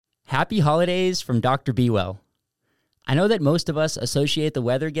Happy holidays from Dr. Bewell. I know that most of us associate the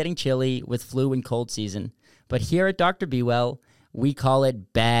weather getting chilly with flu and cold season, but here at Dr. Bewell, we call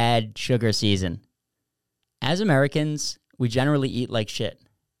it bad sugar season. As Americans, we generally eat like shit.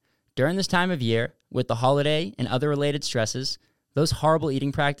 During this time of year, with the holiday and other related stresses, those horrible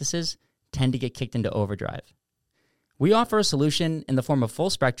eating practices tend to get kicked into overdrive. We offer a solution in the form of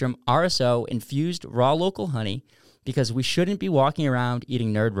full-spectrum RSO infused raw local honey because we shouldn't be walking around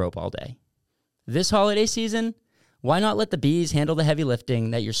eating nerd rope all day. This holiday season, why not let the bees handle the heavy lifting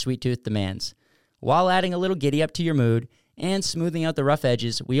that your sweet tooth demands, while adding a little giddy up to your mood and smoothing out the rough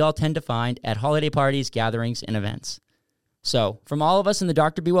edges we all tend to find at holiday parties, gatherings, and events. So, from all of us in the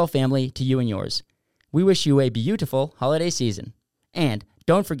Dr. Bewell family to you and yours, we wish you a beautiful holiday season. And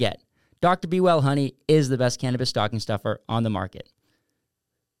don't forget, Dr. Bewell honey is the best cannabis stocking stuffer on the market.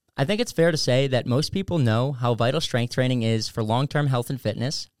 I think it's fair to say that most people know how vital strength training is for long-term health and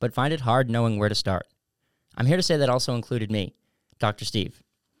fitness, but find it hard knowing where to start. I'm here to say that also included me, Dr. Steve.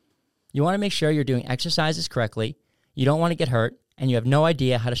 You want to make sure you're doing exercises correctly, you don't want to get hurt, and you have no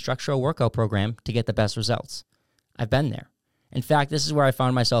idea how to structure a workout program to get the best results. I've been there. In fact, this is where I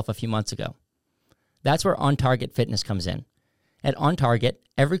found myself a few months ago. That's where On Target Fitness comes in. At On Target,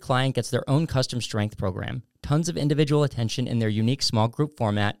 every client gets their own custom strength program, tons of individual attention in their unique small group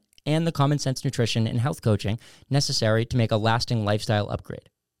format, and the common sense nutrition and health coaching necessary to make a lasting lifestyle upgrade.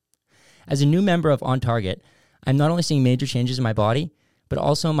 As a new member of On Target, I'm not only seeing major changes in my body, but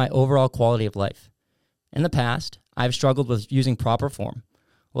also my overall quality of life. In the past, I've struggled with using proper form.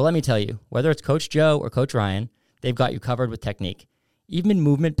 Well, let me tell you, whether it's Coach Joe or Coach Ryan, they've got you covered with technique. Even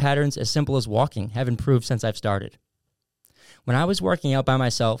movement patterns as simple as walking have improved since I've started. When I was working out by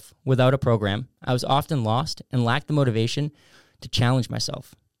myself without a program, I was often lost and lacked the motivation to challenge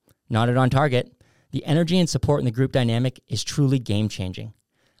myself. Not at On Target. The energy and support in the group dynamic is truly game-changing.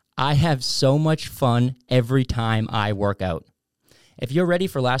 I have so much fun every time I work out. If you're ready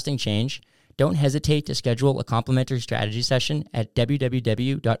for lasting change, don't hesitate to schedule a complimentary strategy session at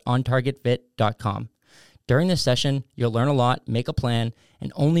www.ontargetfit.com. During this session, you'll learn a lot, make a plan,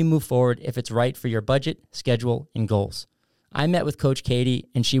 and only move forward if it's right for your budget, schedule, and goals. I met with Coach Katie,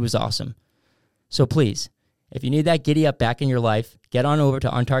 and she was awesome. So please, if you need that giddy up back in your life, get on over to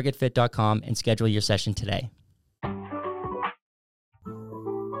ontargetfit.com and schedule your session today.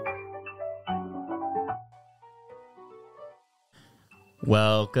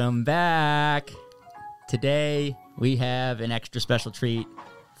 Welcome back. Today, we have an extra special treat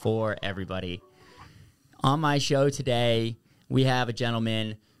for everybody. On my show today, we have a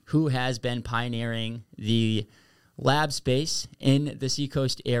gentleman who has been pioneering the lab space in the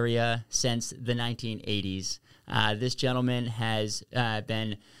Seacoast area since the 1980s. This gentleman has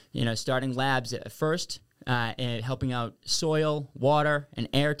been, starting labs at first, and helping out soil, water, and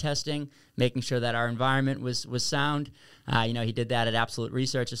air testing, making sure that our environment was sound. He did that at Absolute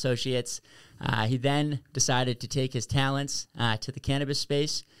Research Associates. He then decided to take his talents to the cannabis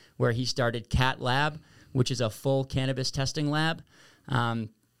space, where he started Cat Lab, which is a full cannabis testing lab. And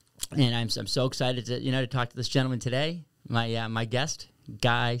I'm so excited to talk to this gentleman today. My guest,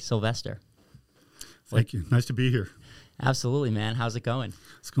 Guy Sylvester. Thank you. Nice to be here. Absolutely, man. How's it going?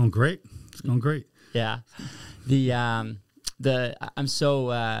 It's going great. Yeah. I'm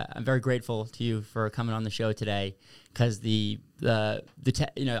very grateful to you for coming on the show today, because I'm a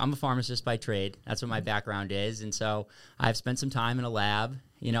pharmacist by trade. That's what my background is, and so I've spent some time in a lab.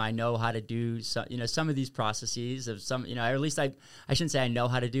 I know how to do some of these processes of some, or at least I shouldn't say I know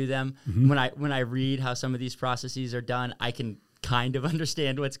how to do them. Mm-hmm. When I read how some of these processes are done, I can kind of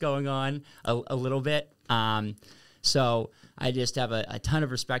understand what's going on a little bit. So I just have a ton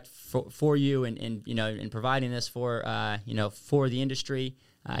of respect for you and providing this for the industry.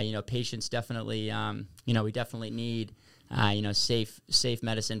 Patients definitely, we definitely need, safe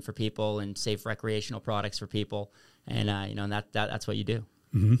medicine for people and safe recreational products for people. And, that's what you do.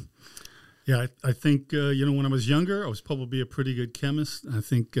 Mm-hmm. Yeah, I think, when I was younger, I was probably a pretty good chemist. I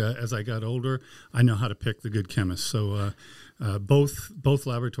think as I got older, I know how to pick the good chemists. So both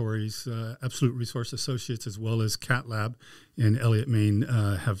laboratories, Absolute Resource Associates as well as Cat Lab in Elliott, Maine,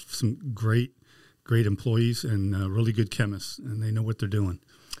 have some great employees and really good chemists, and they know what they're doing.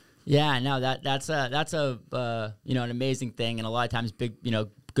 Yeah, no, that's an amazing thing, and a lot of times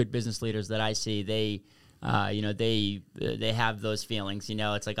good business leaders that I see, they have those feelings.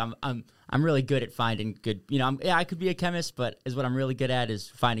 It's like I'm really good at finding good. I could be a chemist, but what I'm really good at is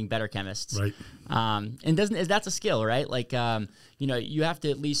finding better chemists. Right. And that's a skill, right? Like you have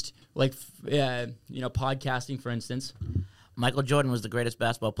to at least podcasting, for instance. Michael Jordan was the greatest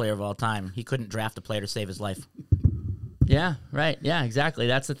basketball player of all time. He couldn't draft a player to save his life. Yeah, right. Yeah, exactly.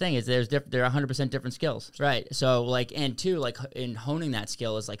 That's the thing is there are 100% different skills. Right. So like, and two, like in honing that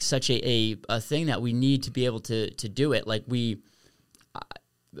skill is like such a thing that we need to be able to do it. Like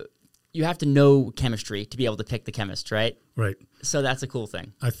you have to know chemistry to be able to pick the chemist, right? Right. So that's a cool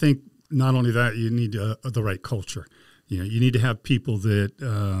thing. I think not only that, you need the right culture. You need to have people that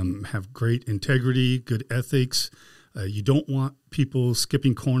have great integrity, good ethics. You don't want people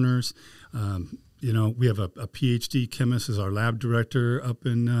skipping corners. We have a PhD chemist as our lab director up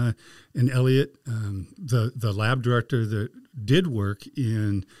in Elliott. The lab director that did work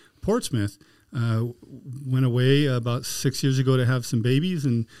in Portsmouth went away about 6 years ago to have some babies,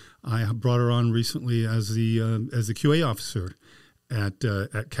 and I brought her on recently as the QA officer at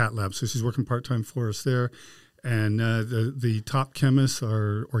Cat Lab. So she's working part-time for us there. And the top chemists,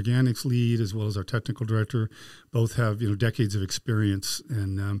 our organics lead, as well as our technical director, both have decades of experience.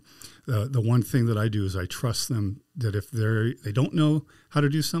 And the one thing that I do is I trust them that if they don't know how to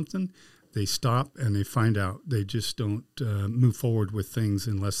do something, they stop and they find out. They just don't move forward with things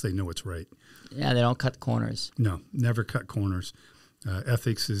unless they know it's right. Yeah, they don't cut corners. No, never cut corners.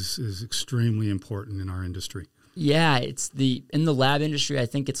 Ethics is extremely important in our industry. Yeah, in the lab industry, I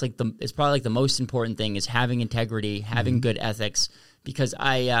think it's probably like the most important thing is having integrity, having good ethics. Because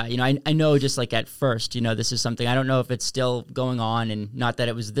I know just like at first, this is something I don't know if it's still going on, and not that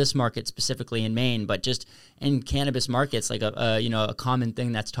it was this market specifically in Maine, but just in cannabis markets, like a common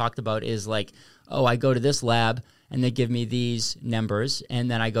thing that's talked about is like, oh, I go to this lab and they give me these numbers,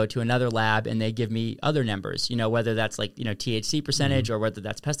 and then I go to another lab and they give me other numbers, whether that's like, THC percentage or whether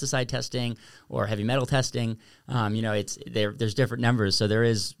that's pesticide testing or heavy metal testing, there's different numbers. So there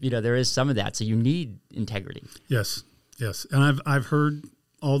is some of that. So you need integrity. Yes. And I've heard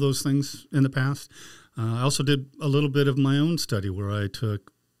all those things in the past. I also did a little bit of my own study where I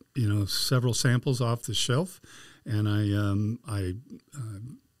took, several samples off the shelf, and I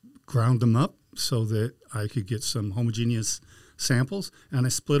ground them up so that I could get some homogeneous samples, and I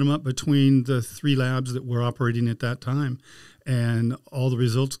split them up between the 3 labs that were operating at that time, and all the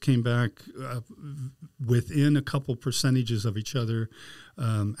results came back within a couple percentages of each other,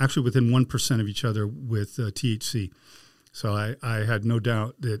 actually within 1% of each other with THC. So I had no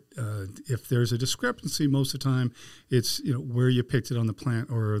doubt that if there's a discrepancy, most of the time it's where you picked it on the plant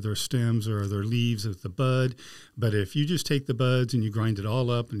or their stems or their leaves of the bud. But if you just take the buds and you grind it all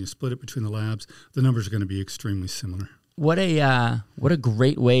up and you split it between the labs, the numbers are going to be extremely similar. What a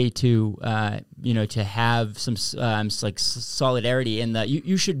great way to to have some like solidarity in the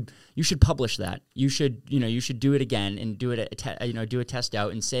you should publish that. You should do it again and do it do a test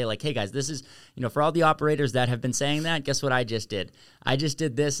out and say like, hey guys, this is for all the operators that have been saying that, guess what I just did? I just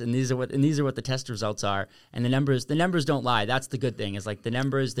did this, and these are what the test results are, and the numbers don't lie. That's the good thing, is like the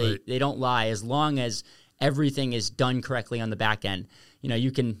numbers they don't lie as long as everything is done correctly on the back end.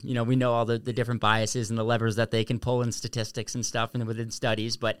 You can, we know all the different biases and the levers that they can pull in statistics and stuff and within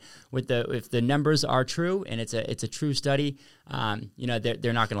studies, but if the numbers are true and it's a true study,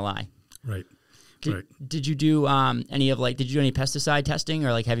 they're not going to lie. Right. Did you do any pesticide testing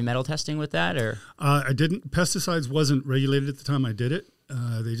or like heavy metal testing with that, or? I didn't. Pesticides wasn't regulated at the time I did it.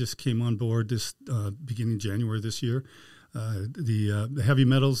 They just came on board this beginning January this year. The heavy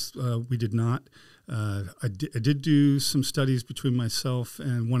metals we did not. I did do some studies between myself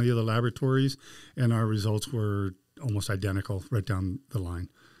and one of the other laboratories, and our results were almost identical right down the line.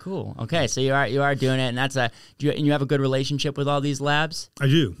 Cool. Okay, so you are doing it, and and you have a good relationship with all these labs? I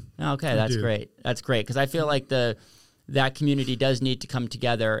do. Okay, that's great. That's great, because I feel like that community does need to come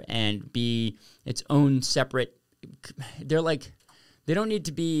together and be its own separate. They don't need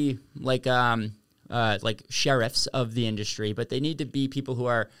to be like sheriffs of the industry, but they need to be people who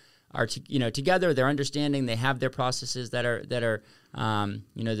are together. They're understanding. They have their processes that are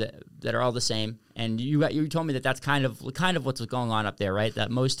all the same. And you told me that's kind of what's going on up there, right? That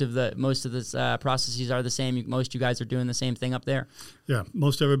most of the processes are the same. Most you guys are doing the same thing up there. Yeah,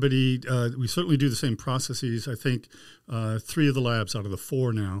 most everybody. We certainly do the same processes. I think 3 of the labs out of the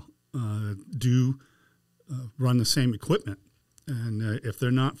 4 now do run the same equipment. And if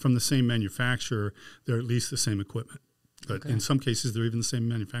they're not from the same manufacturer, they're at least the same equipment. But in some cases, they're even the same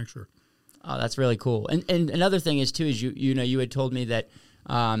manufacturer. Oh, that's really cool. And another thing is too is you had told me that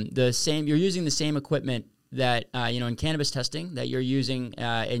you're using the same equipment that in cannabis testing that you're using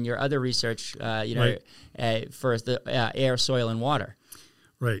in your other research right. For the air, soil, and water.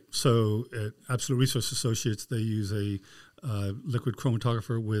 Right. So at Absolute Resource Associates, they use a liquid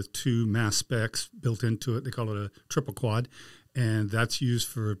chromatographer with 2 mass specs built into it. They call it a triple quad, and that's used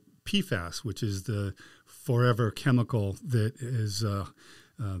for PFAS, which is the forever chemical that is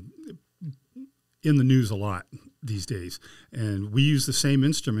in the news a lot these days. And we use the same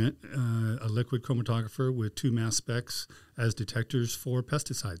instrument, a liquid chromatographer with 2 mass specs as detectors for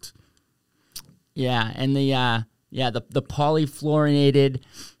pesticides. Yeah, and the polyfluorinated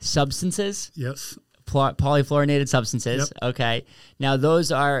substances. Yes. Polyfluorinated substances. Yep. Okay. Now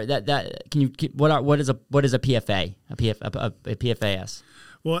those are that. Can you what is a PFA? A PFAS?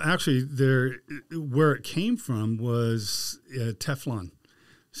 Well, actually, where it came from was Teflon.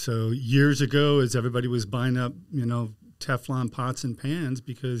 So years ago, as everybody was buying up, Teflon pots and pans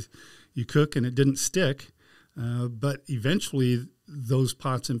because you cook and it didn't stick, but eventually those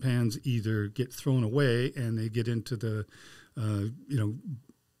pots and pans either get thrown away and they get into the,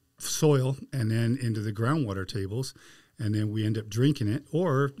 soil and then into the groundwater tables, and then we end up drinking it,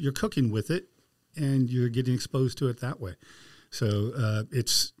 or you're cooking with it and you're getting exposed to it that way. So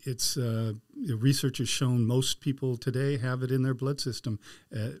research has shown most people today have it in their blood system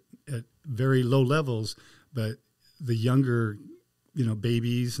at very low levels, but the younger,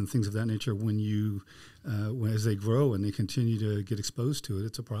 babies and things of that nature, as they grow and they continue to get exposed to it,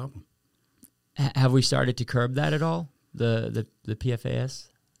 it's a problem. Have we started to curb that at all? The PFAS?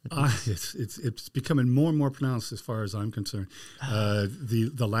 It's becoming more and more pronounced as far as I'm concerned.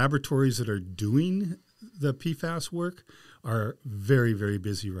 The laboratories that are doing the PFAS work are very, very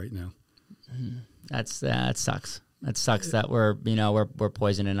busy right now. That sucks. That sucks that we're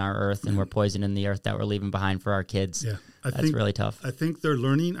poisoning our earth, and we're poisoning the earth that we're leaving behind for our kids. Yeah, that's really tough. I think they're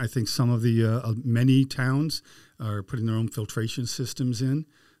learning. I think some of the many towns are putting their own filtration systems in,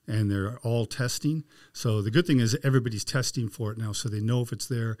 and they're all testing. So the good thing is everybody's testing for it now, so they know if it's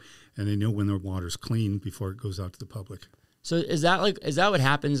there, and they know when their water's clean before it goes out to the public. So is that what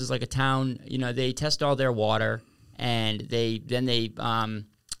happens? Is like a town, they test all their water, and they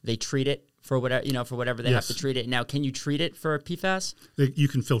treat it for whatever they have to treat it. Now, can you treat it for PFAS? You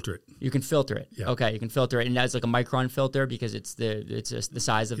can filter it. You can filter it. Yeah. Okay, you can filter it, and that's like a micron filter because it's the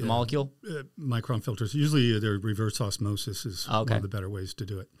size of the molecule. Micron filters. Usually, their reverse osmosis is one of the better ways to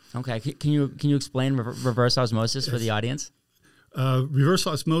do it. Okay, can you explain reverse osmosis for the audience? Reverse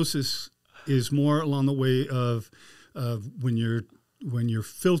osmosis is more along the way of when you're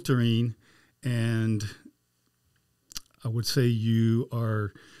filtering, and I would say you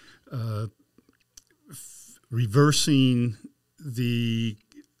are reversing the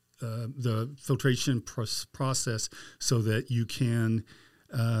filtration process so that you can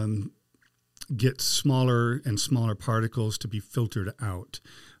get smaller and smaller particles to be filtered out,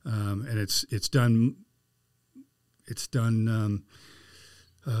 and it's done.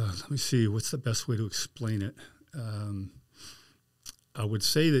 Let me see. What's the best way to explain it? I would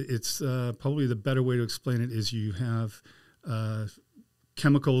say that it's probably the better way to explain it is you have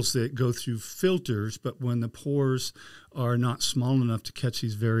chemicals that go through filters, but when the pores are not small enough to catch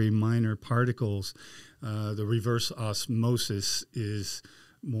these very minor particles, the reverse osmosis is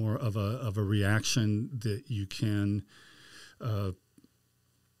more of a reaction that you can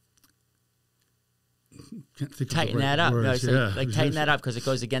tighten that up. No, so tighten that up because it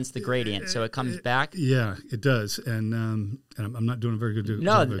goes against the gradient, so it comes back. Yeah, it does, and I'm not doing a very good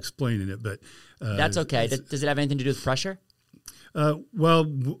job of explaining it, but that's okay. Does it have anything to do with pressure? Well,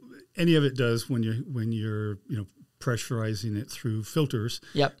 any of it does when you're pressurizing it through filters.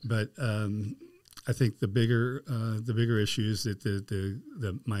 Yep. But I think the bigger issue is that the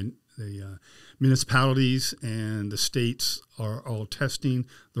municipalities and the states are all testing.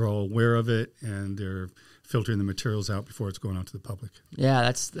 They're all aware of it, and they're filtering the materials out before it's going out to the public. Yeah,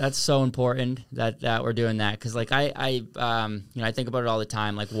 that's so important that we're doing that, because like I think about it all the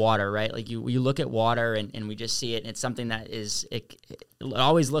time, like water, right? Like you look at water and we just see it, and it's something that it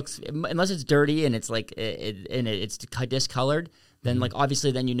always looks, unless it's dirty and it's like it's discolored, then like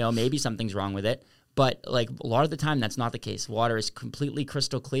obviously then maybe something's wrong with it. But like a lot of the time, that's not the case. Water is completely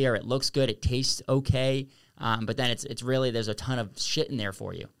crystal clear. It looks good. It tastes okay. But then it's really, there's a ton of shit in there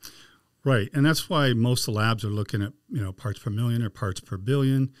for you. Right, and that's why most of the labs are looking at parts per million or parts per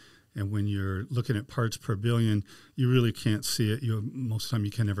billion. And when you're looking at parts per billion, you really can't see it. Most of the time,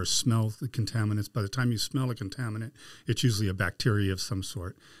 you can never smell the contaminants. By the time you smell a contaminant, it's usually a bacteria of some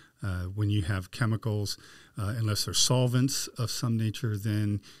sort. When you have chemicals, unless they're solvents of some nature,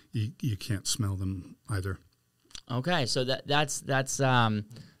 then you can't smell them either. Okay, so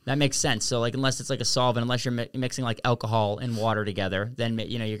that makes sense. So like unless it's like a solvent, unless you're mixing like alcohol and water together, then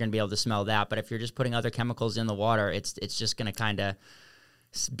you're going to be able to smell that. But if you're just putting other chemicals in the water, it's just going to kind of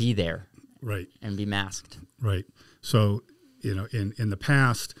be there, right, and be masked. Right. So in the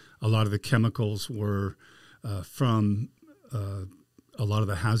past, a lot of the chemicals were from a lot of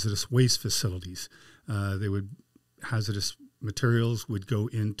the hazardous waste facilities. Hazardous materials would go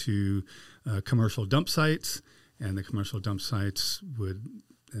into commercial dump sites, and the commercial dump sites would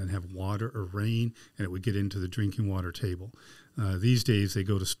and have water or rain, and it would get into the drinking water table. These days, they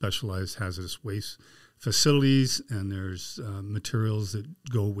go to specialized hazardous waste facilities, and there's materials that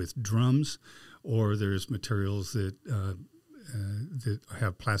go with drums, or there's materials that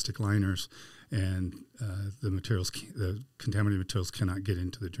have plastic liners, and the contaminated materials cannot get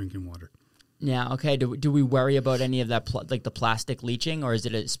into the drinking water. Yeah. Okay. Do we worry about any of that, like the plastic leaching, or is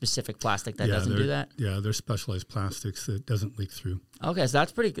it a specific plastic that doesn't do that? Yeah, there's specialized plastics that doesn't leak through. Okay, so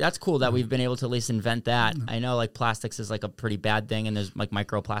that's cool that we've been able to at least invent that. I know like plastics is like a pretty bad thing, and there's like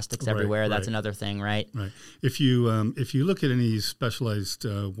microplastics everywhere. That's another thing, right? Right. If you look at any specialized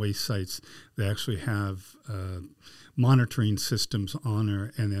waste sites, they actually have monitoring systems on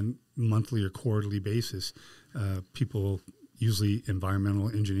there, and then monthly or quarterly basis, people, usually environmental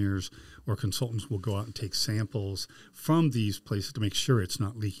engineers or consultants, will go out and take samples from these places to make sure it's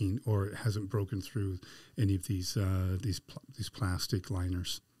not leaking or it hasn't broken through any of these plastic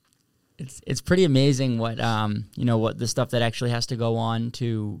liners. It's pretty amazing what what the stuff that actually has to go on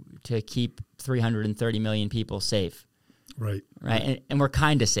to keep 330 million people safe. Right. And we're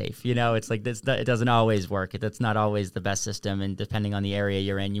kind of safe. It's like this. It doesn't always work. That's not always the best system, and depending on the area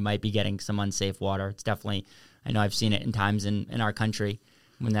you're in, you might be getting some unsafe water. It's definitely. I know I've seen it in times in our country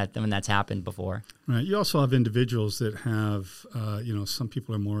when that's happened before. Right. You also have individuals that have, some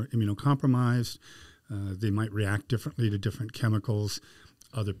people are more immunocompromised. They might react differently to different chemicals.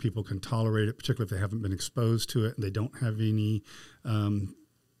 Other people can tolerate it, particularly if they haven't been exposed to it and they don't have any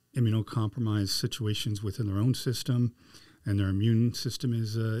immunocompromised situations within their own system, and their immune system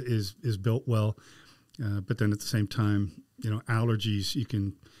is built well. But then at the same time, allergies,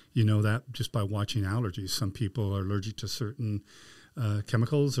 you know that just by watching allergies. Some people are allergic to certain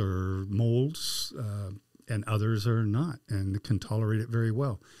chemicals or molds, and others are not, and can tolerate it very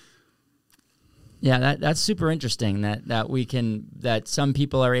well. Yeah, that's super interesting. That some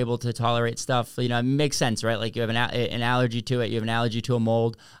people are able to tolerate stuff. It makes sense, right? Like you have an allergy to it, you have an allergy to a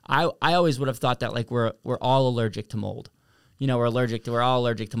mold. I always would have thought that like we're all allergic to mold. We're all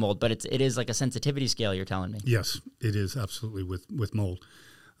allergic to mold, but it is like a sensitivity scale. You're telling me? Yes, it is absolutely with mold,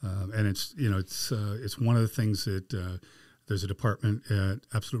 and it's one of the things that there's a department at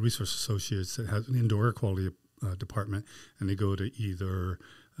Absolute Resource Associates that has an indoor air quality department, and they go to either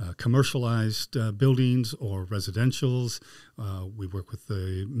commercialized buildings or residentials. We work with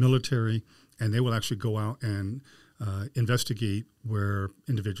the military, and they will actually go out and investigate where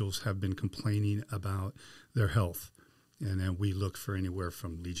individuals have been complaining about their health. And then we look for anywhere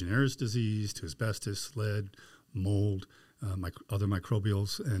from Legionnaire's disease to asbestos, lead, mold, other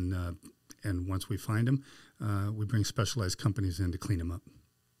microbials. And once we find them, we bring specialized companies in to clean them up.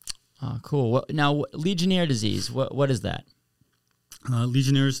 Oh, cool. Well, now, Legionnaire disease, what is that?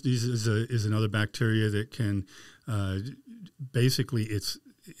 Legionnaire's disease is another bacteria that can basically it's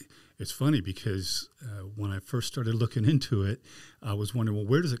funny because when I first started looking into it, I was wondering, well,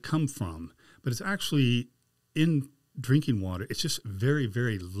 where does it come from? But it's actually in drinking water. It's just very,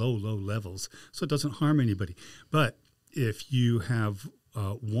 very low levels, so it doesn't harm anybody. But if you have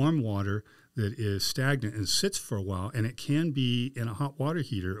warm water that is stagnant and sits for a while, and it can be in a hot water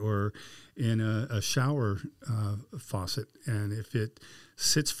heater or in a shower faucet, and if it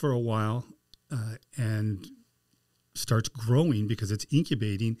sits for a while and starts growing because it's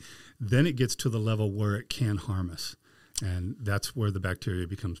incubating, then it gets to the level where it can harm us. And that's where the bacteria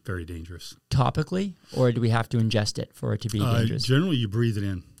becomes very dangerous. Topically, or do we have to ingest it for it to be dangerous? Generally, you breathe it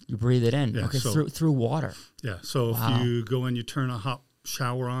in. You breathe it in. Yeah, okay, so, through water. Yeah. So wow. If you go and you turn a hot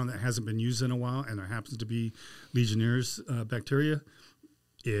shower on that hasn't been used in a while, and there happens to be Legionnaire's bacteria,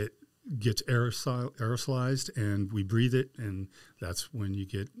 it gets aerosolized, and we breathe it, and that's when you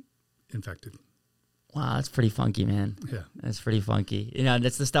get infected. Wow, that's pretty funky, man. Yeah, that's pretty funky.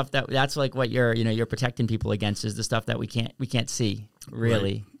 That's the stuff that's like what you're protecting people against is the stuff that we can't see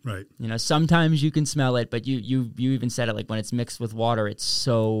really. Right. Sometimes you can smell it, but you even said it, like when it's mixed with water, it's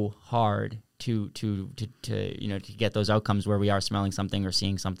so hard to get those outcomes where we are smelling something or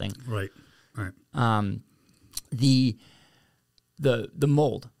seeing something. Right. The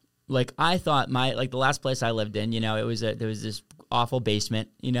mold. Like I thought the last place I lived in, there was this awful basement,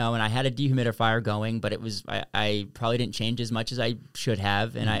 and I had a dehumidifier going, but I probably didn't change as much as I should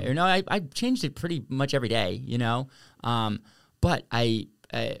have, and I changed it pretty much every day, but I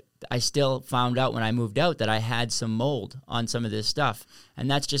still found out when I moved out that I had some mold on some of this stuff, and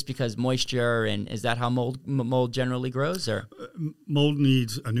that's just because moisture. And is that how mold generally grows? Or mold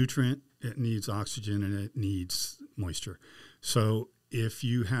needs a nutrient, it needs oxygen, and it needs moisture. So if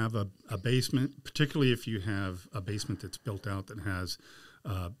you have a basement, particularly if you have a basement that's built out that has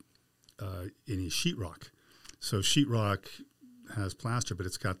any sheetrock. So sheetrock has plaster, but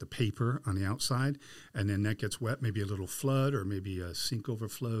it's got the paper on the outside, and then that gets wet, maybe a little flood or maybe a sink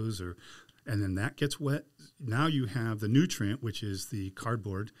overflows, and then that gets wet. Now you have the nutrient, which is the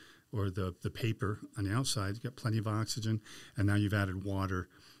cardboard or the paper on the outside. You've got plenty of oxygen, and now you've added water.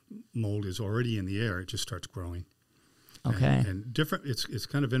 Mold is already in the air. It just starts growing. Okay. And different. It's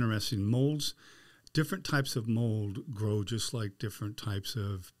kind of interesting. Molds, different types of mold grow just like different types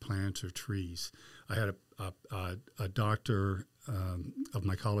of plants or trees. I had a doctor of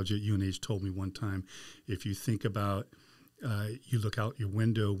my college at UNH told me one time, if you think about, you look out your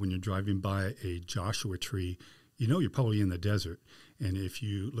window when you're driving by a Joshua tree, you know you're probably in the desert. And if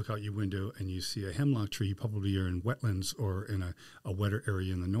you look out your window and you see a hemlock tree, you probably are in wetlands or in a wetter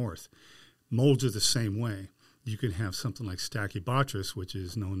area in the north. Molds are the same way. You can have something like Stachybotrys, which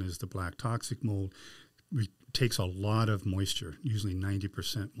is known as the black toxic mold. It takes a lot of moisture, usually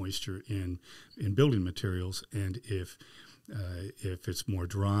 90% moisture in building materials. And if it's more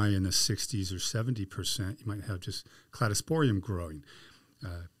dry in the 60s or 70%, you might have just cladosporium growing.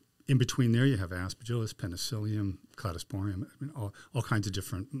 In between there, you have aspergillus, penicillium, cladosporium, I mean, all kinds of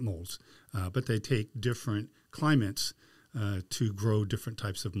different molds. But they take different climates to grow different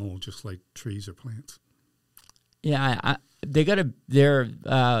types of mold, just like trees or plants. Yeah, there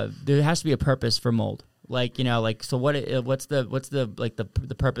has to be a purpose for mold. Like, so what's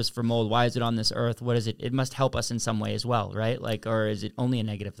the purpose for mold? Why is it on this earth? What is it? It must help us in some way as well, right? Like, or is it only a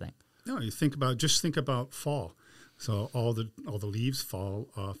negative thing? No, think about fall. So all the leaves fall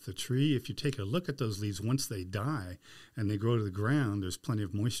off the tree. If you take a look at those leaves, once they die and they grow to the ground, there's plenty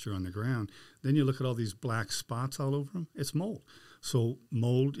of moisture on the ground. Then you look at all these black spots all over them. It's mold. So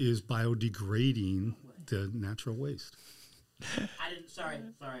mold is biodegrading the natural waste. Sorry.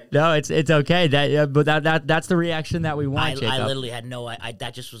 No, it's okay. That's the reaction that we want. Jacob. I literally had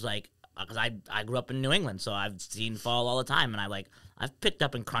that just was like, because I grew up in New England, so I've seen fall all the time, and I've picked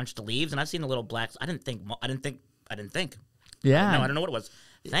up and crunched the leaves, and I've seen the little blacks. I didn't think. Yeah. I don't know what it was.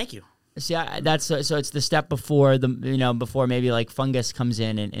 Thank you. See, that's so it's the step before before maybe like fungus comes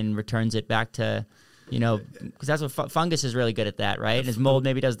in and returns it back to, because that's what fungus is really good at that, right? Is mold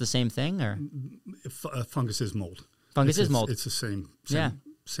maybe does the same thing, or fungus is mold. Fungus is mold. It's the same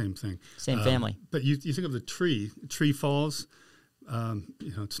thing. Same family. But you think of the tree falls.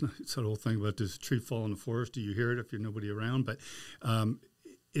 It's that whole thing about does a tree fall in the forest? Do you hear it if you're nobody around? But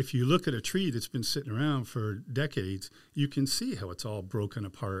if you look at a tree that's been sitting around for decades, you can see how it's all broken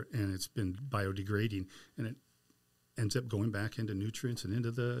apart and it's been biodegrading, and it ends up going back into nutrients and into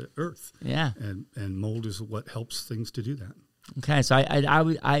the earth. Yeah. And mold is what helps things to do that. Okay, so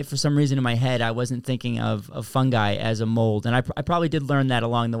I for some reason in my head I wasn't thinking of fungi as a mold, and I probably did learn that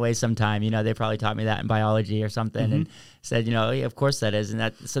along the way sometime. They probably taught me that in biology or something, and said, yeah, of course that is, and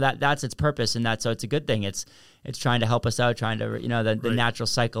that's its purpose, and so it's a good thing. It's trying to help us out, trying to the natural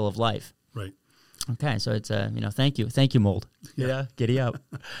cycle of life. Right. Okay, so it's thank you mold. Yeah, giddy up.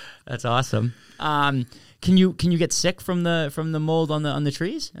 That's awesome. Can you get sick from the mold on the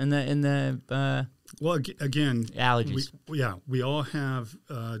trees and the Well, again, allergies. We all have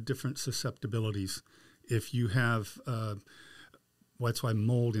different susceptibilities. If you have, that's why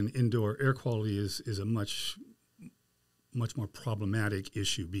mold in indoor air quality is a much more problematic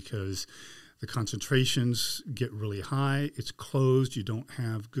issue, because the concentrations get really high. It's closed. You don't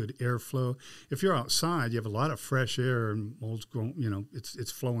have good airflow. If you're outside, you have a lot of fresh air, and mold's growing.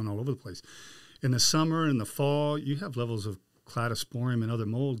 It's flowing all over the place. In the summer and the fall, you have levels of cladosporium and other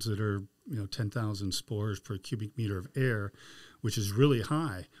molds that are 10,000 spores per cubic meter of air, which is really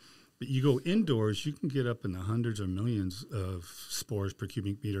high. But you go indoors, you can get up in the hundreds or millions of spores per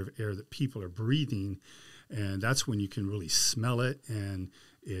cubic meter of air that people are breathing, and that's when you can really smell it. And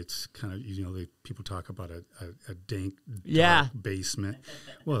it's kind of, people talk about a dank, dark basement.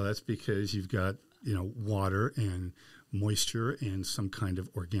 Well, that's because you've got, water and moisture and some kind of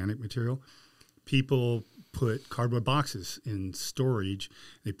organic material. People put cardboard boxes in storage.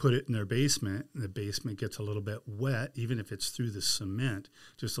 They put it in their basement, and the basement gets a little bit wet, even if it's through the cement,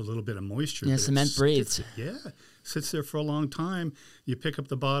 just a little bit of moisture. Yeah, cement breathes. Sits there for a long time. You pick up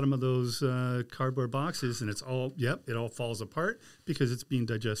the bottom of those cardboard boxes, and it all falls apart because it's being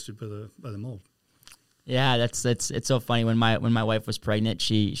digested by the mold. Yeah, it's so funny. When my wife was pregnant,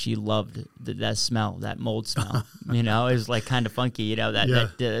 she loved that smell, that mold smell. It was like kind of funky.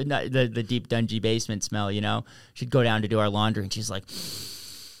 The deep dungy basement smell. She'd go down to do our laundry, and she's like,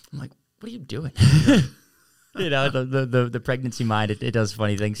 "I'm like, what are you doing?" The pregnancy mind, it does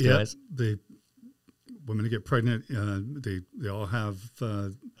funny things to us. Women that get pregnant, they all have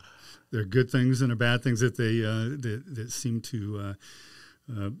their good things and their bad things that they that seem to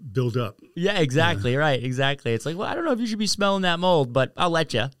build up. Yeah, exactly. Right, exactly. It's like, well, I don't know if you should be smelling that mold, but I'll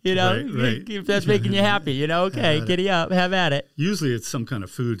let you. You know, Right. if that's making you happy. You know, okay, giddy up, have at it. Usually, it's some kind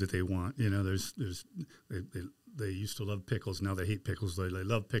of food that they want. You know, they used to love pickles. Now they hate pickles. They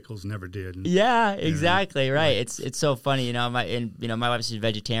love pickles. Never did. And, yeah, exactly. Right. It's so funny. You know, my wife's a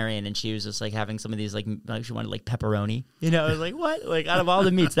vegetarian, and she was just like having some of these like she wanted like pepperoni. You know, I was like, what? Like out of all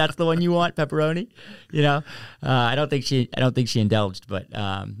the meats, that's the one you want, pepperoni. You know, I don't think she indulged, but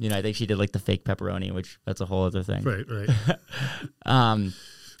you know, I think she did like the fake pepperoni, which that's a whole other thing. Right.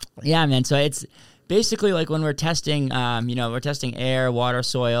 Yeah, man. So it's basically like when we're testing, you know, we're testing air, water,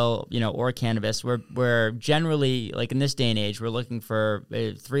 soil, you know, or cannabis. We're generally like in this day and age, we're looking for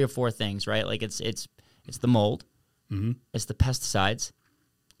 3 or 4 things, right? Like it's the mold, it's the pesticides,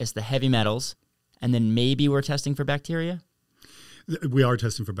 it's the heavy metals, and then maybe we're testing for bacteria. We are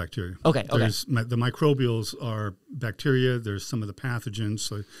testing for bacteria. Okay. The microbials are bacteria. There's some of the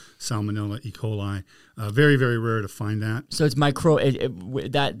pathogens, like Salmonella, E. coli. Very, very rare to find that. So it's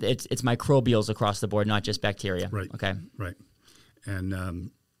it's microbials across the board, not just bacteria. Right. Okay. Right.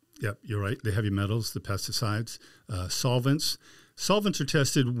 And yep, you're right. The heavy metals, the pesticides, solvents. Solvents are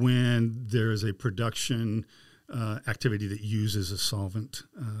tested when there is a production activity that uses a solvent.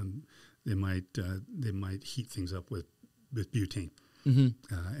 They might heat things up with butane.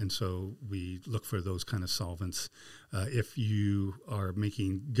 And so we look for those kind of solvents. If you are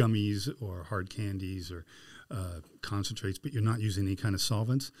making gummies or hard candies or concentrates, but you're not using any kind of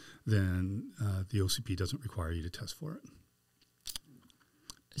solvents, then the OCP doesn't require you to test for it.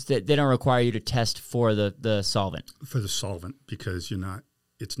 So they don't require you to test for the solvent? For the solvent, because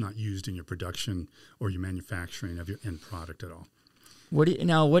it's not used in your production or your manufacturing of your end product at all. What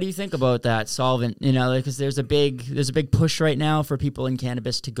do you think about that solvent? You know, because there's a big push right now for people in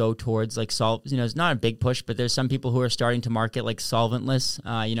cannabis to go towards like You know, it's not a big push, but there's some people who are starting to market like solventless,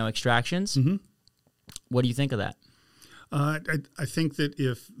 you know, extractions. Mm-hmm. What do you think of that? I think that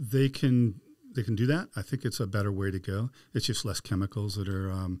if they can do that, I think it's a better way to go. It's just less chemicals that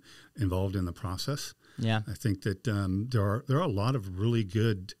are involved in the process. Yeah, I think that there are a lot of really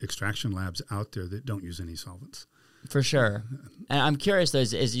good extraction labs out there that don't use any solvents. For sure. And I'm curious though,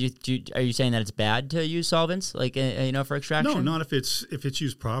 are you saying that it's bad to use solvents, like you know, for extraction? No, not if it's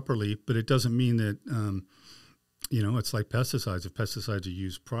used properly. But it doesn't mean that you know, it's like pesticides. If pesticides are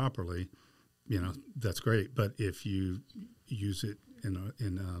used properly, you know, that's great. But if you use it in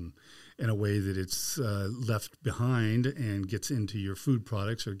a way that it's left behind and gets into your food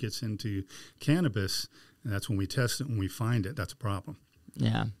products or gets into cannabis, and that's when we test it and we find it. That's a problem.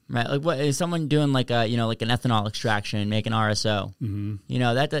 Yeah, right. Like, what is someone doing like an ethanol extraction, making RSO? Mm-hmm. You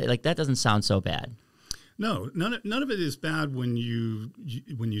know, that doesn't sound so bad. No, none of it is bad when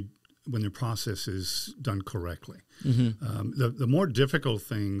the process is done correctly. Mm-hmm. The more difficult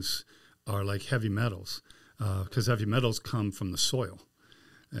things are like heavy metals, because heavy metals come from the soil,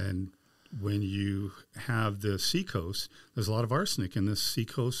 and when you have the seacoast, there's a lot of arsenic in the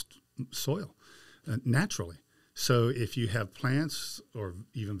seacoast soil naturally. So if you have plants or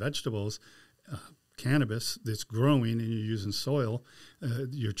even vegetables, cannabis that's growing and you're using soil,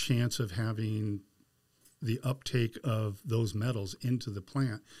 your chance of having the uptake of those metals into the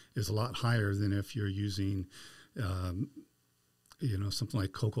plant is a lot higher than if you're using, you know, something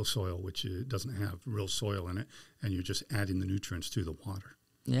like cocoa soil, which doesn't have real soil in it, and you're just adding the nutrients to the water.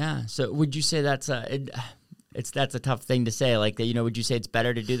 Yeah. So would you say that's a tough thing to say? Like, you know, would you say it's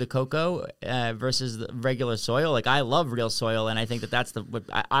better to do the cocoa versus the regular soil? Like, I love real soil, and I think that's what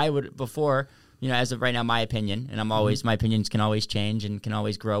I would before. You know, as of right now, my opinion, and I'm always my opinions can always change and can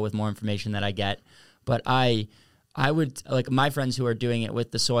always grow with more information that I get. But I would like my friends who are doing it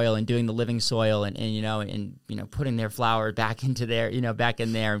with the soil and doing the living soil and you know putting their flour back into their back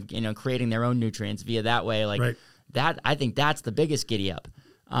in there, you know, creating their own nutrients via that way. Like right. That I think that's the biggest giddy up.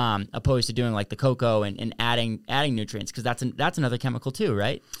 Opposed to doing like the cocoa and adding nutrients, because that's another chemical too,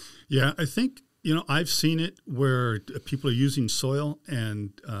 right? Yeah, I think, you know, I've seen it where people are using soil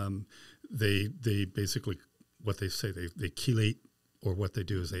and they basically, what they say, they chelate, or what they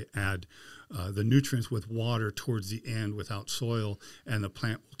do is they add the nutrients with water towards the end without soil, and the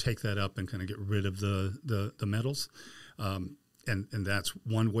plant will take that up and kind of get rid of the metals. And that's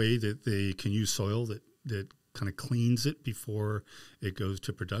one way that they can use soil that kind of cleans it before it goes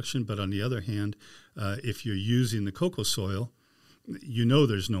to production. But on the other hand, if you're using the cocoa soil, you know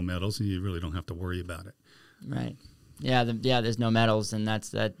there's no metals and you really don't have to worry about it. Right. Yeah. There's no metals, and that's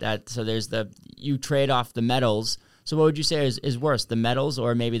that. So there's you trade off the metals. So what would you say is worse, the metals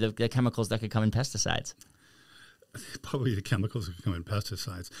or maybe the chemicals that could come in pesticides? Probably the chemicals that come in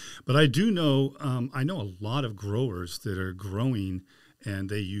pesticides. But I do know, I know a lot of growers that are growing and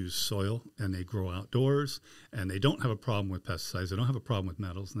they use soil and they grow outdoors, and they don't have a problem with pesticides. They don't have a problem with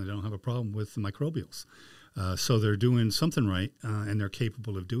metals, and they don't have a problem with the microbials. So they're doing something right, and they're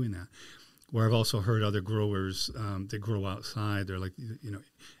capable of doing that. Where I've also heard other growers, they grow outside. They're like,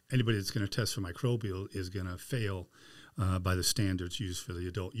 anybody that's going to test for microbial is going to fail by the standards used for the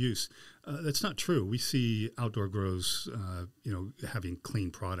adult use. That's not true. We see outdoor grows, having clean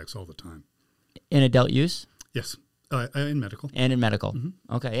products all the time. In adult use? Yes, in medical. And in medical.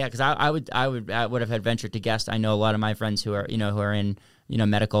 Mm-hmm. Okay, yeah, because I would have had ventured to guess. I know a lot of my friends who are in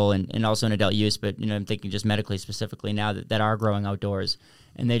medical and also in adult use, but I'm thinking just medically specifically now that are growing outdoors,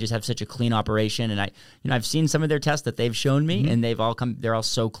 and they just have such a clean operation. And I've seen some of their tests that they've shown me, and they're all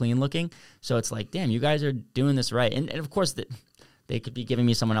so clean looking. So it's like, damn, you guys are doing this right. And of course they could be giving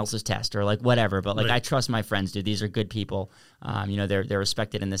me someone else's test or like whatever, but like right. I trust my friends, dude. These are good people. They're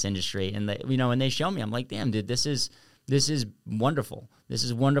respected in this industry, and when they show me, I'm like, damn, dude, this is wonderful. This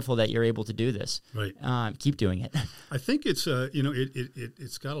is wonderful that you're able to do this. Right. Keep doing it. I think it's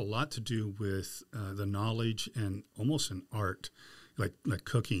it's got a lot to do with the knowledge and almost an art, like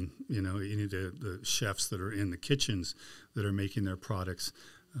cooking. You need the chefs that are in the kitchens that are making their products.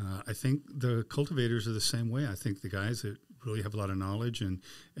 I think the cultivators are the same way. I think the guys that really have a lot of knowledge and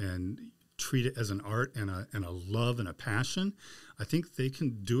treat it as an art and a love and a passion, I think they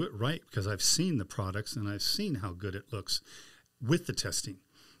can do it right, because I've seen the products and I've seen how good it looks with the testing.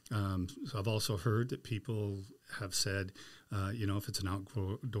 So I've also heard that people have said, if it's an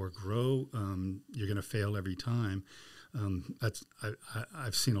outdoor grow, you're going to fail every time.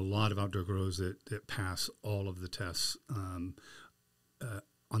 I've seen a lot of outdoor grows that pass all of the tests on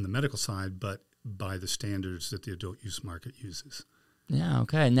the medical side, but by the standards that the adult use market uses. Yeah.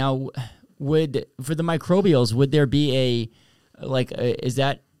 Okay. Now, for the microbials, would there be is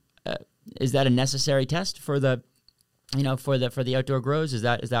that a necessary test for the outdoor grows? Is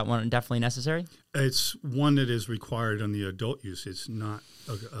that one definitely necessary? It's one that is required on the adult use. It's not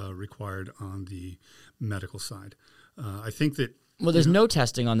required on the medical side. I think that. Well, there's no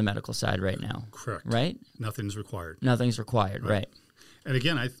testing on the medical side right now. Correct. Right? Nothing's required. Nothing's required, right. And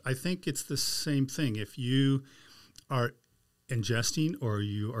again, I think it's the same thing. If you are ingesting or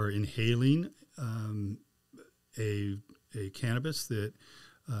you are inhaling a cannabis that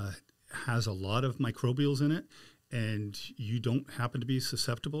has a lot of microbials in it, and you don't happen to be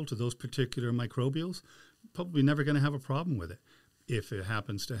susceptible to those particular microbials, probably never going to have a problem with it. If it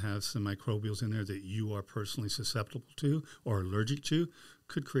happens to have some microbials in there that you are personally susceptible to or allergic to,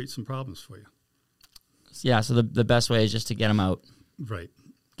 could create some problems for you. Yeah, so the best way is just to get them out. Right.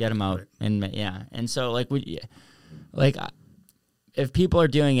 Get them out. Right. And so if people are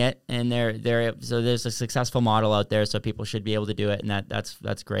doing it and so there's a successful model out there, so people should be able to do it, and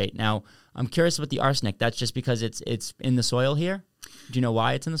that's great. Now, I'm curious about the arsenic. That's just because it's in the soil here? Do you know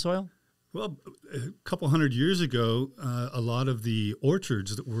why it's in the soil? Well, a couple hundred years ago, a lot of the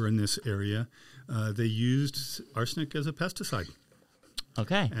orchards that were in this area, they used arsenic as a pesticide.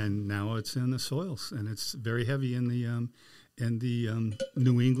 Okay. And now it's in the soils, and it's very heavy in the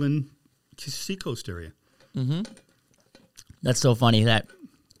New England seacoast area. Mm-hmm. That's so funny that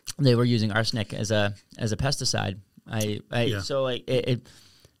they were using arsenic as a pesticide. So like it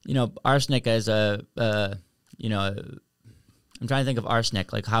arsenic as I'm trying to think of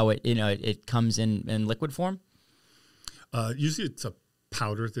arsenic, like how it comes in liquid form. Usually it's a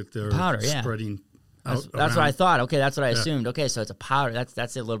powder that they're spreading. That's what I thought. Okay, that's what I assumed. Okay, so it's a powder.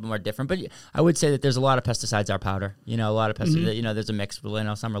 That's a little bit more different. But I would say that there's a lot of pesticides are powder. A lot of pesticides. Mm-hmm. There's a mix.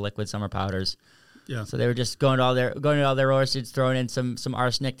 Some are liquid, some are powders. Yeah. So they were just going to all their orchards, throwing in some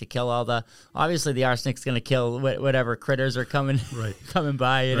arsenic to kill all the. Obviously, the arsenic's going to kill whatever critters are coming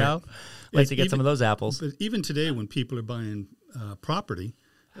by. You know, like to get some of those apples. But even today, when people are buying property,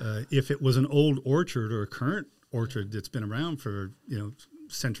 if it was an old orchard or a current orchard that's been around for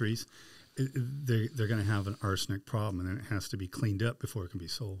centuries, they're going to have an arsenic problem, and then it has to be cleaned up before it can be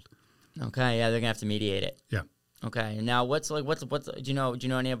sold. Okay, yeah, they're going to have to mediate it. Yeah. Okay, now what's do you know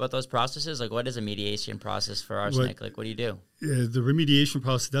any about those processes? Like, what is a mediation process for arsenic? What do you do? The remediation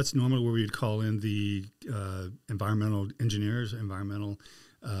process, that's normally where we'd call in the environmental engineers,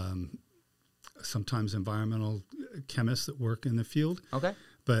 sometimes environmental chemists that work in the field. Okay.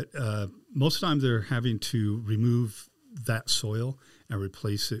 But most of the time they're having to remove that soil and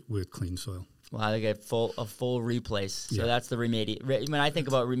replace it with clean soil. Wow, they get a full replace. So that's the when I think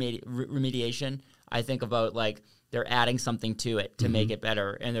about remediation, I think about like they're adding something to it to make it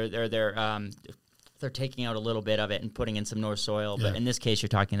better, and they're taking out a little bit of it and putting in some more soil. But in this case, you're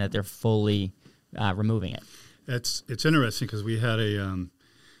talking that they're fully removing it. It's interesting because we had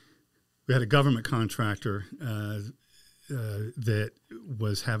a government contractor that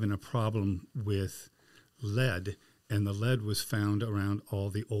was having a problem with lead, and the lead was found around all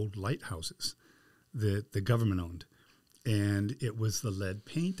the old lighthouses that the government owned. And it was the lead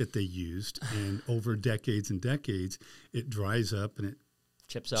paint that they used, and over decades and decades, it dries up and it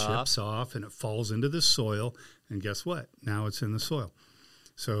Chips off, and it falls into the soil. And guess what? Now it's in the soil.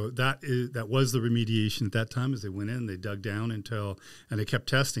 So that was the remediation at that time. As they went in, they dug down and they kept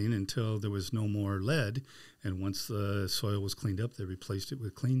testing until there was no more lead. And once the soil was cleaned up, they replaced it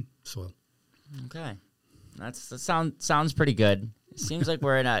with clean soil. Okay, that sounds pretty good. It seems like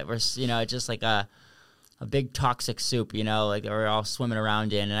we're just like a big toxic soup, like we're all swimming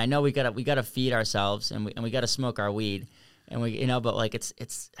around in. And I know we gotta feed ourselves, and we gotta smoke our weed, and but like it's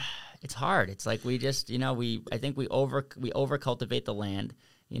hard. It's like we just I think we over cultivate the land.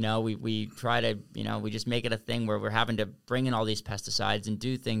 We try to we just make it a thing where we're having to bring in all these pesticides and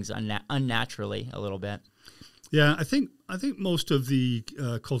do things unnaturally a little bit. Yeah, I think most of the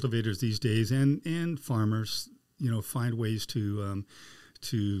cultivators these days and farmers find ways to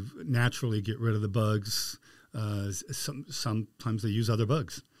naturally get rid of the bugs. Sometimes they use other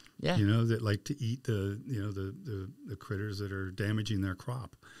bugs. Yeah. That like to eat the critters that are damaging their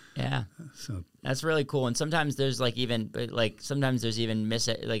crop. Yeah. So that's really cool. And sometimes there's even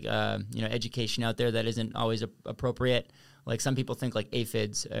education out there that isn't always appropriate. Like some people think like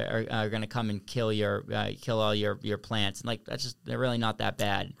aphids are going to come and kill all your plants, and like they're really not that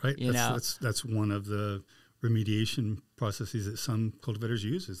bad. Right. That's one of the remediation processes that some cultivators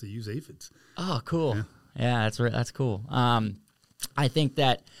use, is they use aphids. Oh, cool. Yeah, that's cool. I think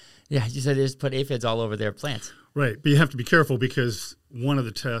that, you said they just put aphids all over their plants. Right, but you have to be careful because one of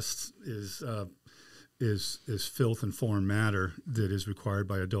the tests is filth and foreign matter that is required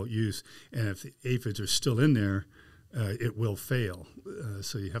by adult use, and if the aphids are still in there, it will fail.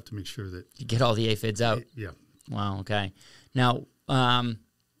 So you have to make sure that you get all the aphids out. Yeah. Wow. Okay. Now,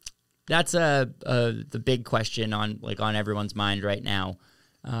 that's the big question on everyone's mind right now.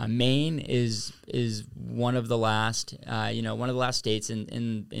 Maine is one of the last states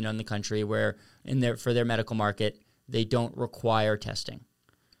in the country where for their medical market they don't require testing.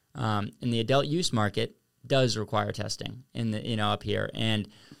 In the adult use market does require testing up here, and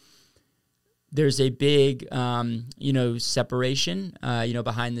there's a big separation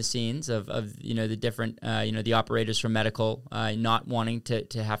behind the scenes of the different the operators from medical not wanting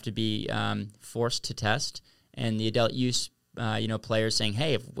to have to be forced to test, and the adult use players saying,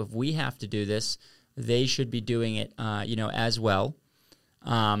 hey, if we have to do this, they should be doing it as well.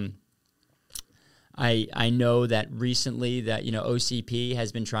 I know that recently that OCP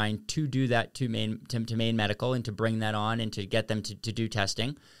has been trying to do that to Maine Medical, and to bring that on and to get them to do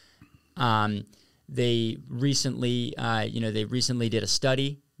testing. They recently did a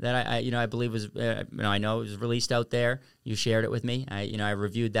study that I believe was I know it was released out there. You shared it with me. I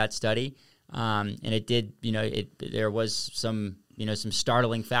reviewed that study, and it did there was some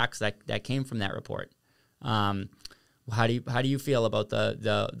startling facts that came from that report. How do you feel about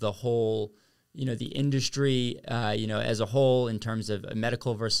the whole the industry as a whole in terms of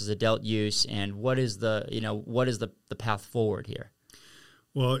medical versus adult use, and what is the path forward here?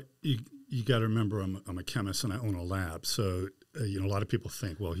 Well, you got to remember, I'm a chemist and I own a lab. So, a lot of people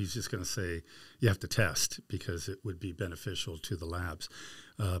think, well, he's just going to say you have to test because it would be beneficial to the labs.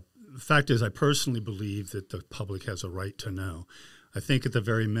 The fact is, I personally believe that the public has a right to know. I think at the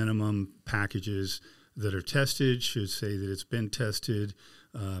very minimum, packages that are tested should say that it's been tested,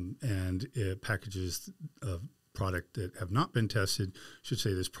 and packages of product that have not been tested should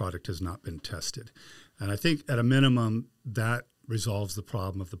say this product has not been tested. And I think at a minimum, that resolves the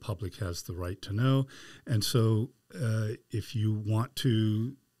problem of the public has the right to know. And so if you want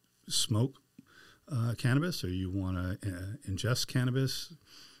to smoke cannabis, or you want to ingest cannabis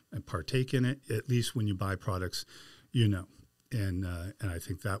and partake in it, at least when you buy products, and I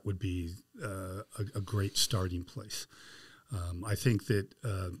think that would be a great starting place. I think that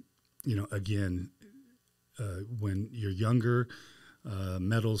again, when you're younger,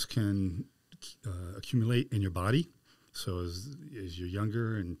 metals can accumulate in your body. So as you're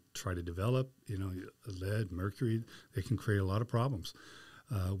younger and try to develop, lead, mercury, they can create a lot of problems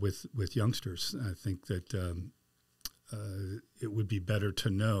with youngsters. I think that it would be better to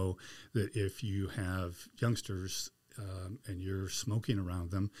know that if you have youngsters and you're smoking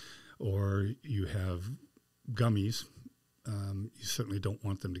around them, or you have gummies, you certainly don't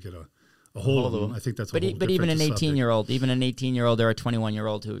want them to get a hold of them. I think that's but even an 18-year-old or a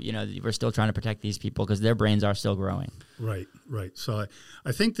 21-year-old who we're still trying to protect these people because their brains are still growing. Right. So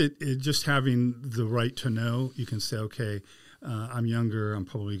I think that just having the right to know, you can say, okay, I'm younger, I'm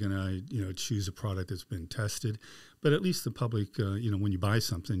probably going to choose a product that's been tested, but at least the public, when you buy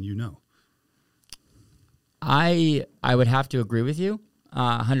something, I would have to agree with you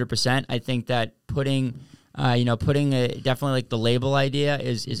 100%. I think that putting definitely like the label idea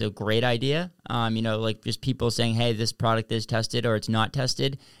is a great idea. Like just people saying, hey, this product is tested or it's not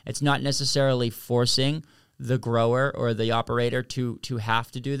tested. It's not necessarily forcing the grower or the operator to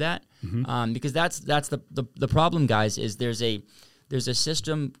have to do that. Because that's the problem, guys, is there's a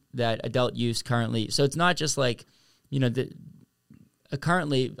system that adult use currently, so it's not just like,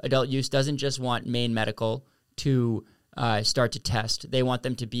 currently adult use doesn't just want Maine Medical to start to test. They want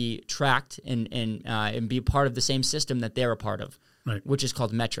them to be tracked and be part of the same system that they're a part of, right, which is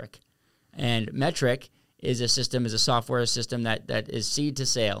called Metric. And Metric is a software system that is seed to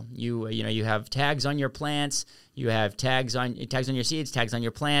sale. You have tags on your plants, you have tags on your seeds, tags on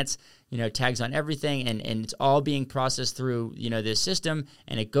your plants, tags on everything, and it's all being processed through this system,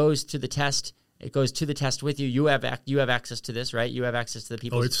 and it goes to the test. It goes to the test with you. You have access to this, right? You have access to the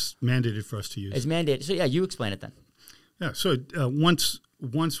people. Oh, it's mandated for us to use. It's mandated. So yeah, you explain it then. Yeah. So once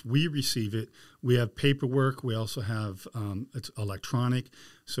we receive it, we have paperwork. We also have it's electronic.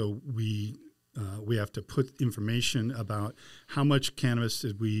 So we have to put information about how much cannabis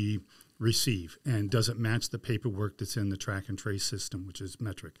did we receive, and does it match the paperwork that's in the track and trace system, which is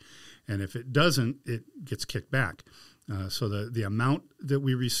Metric. And if it doesn't, it gets kicked back. So the amount that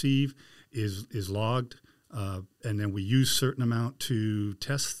we receive is logged, and then we use certain amount to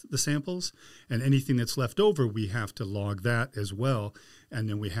test the samples, and anything that's left over, we have to log that as well, and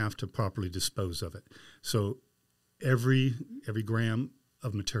then we have to properly dispose of it. So every gram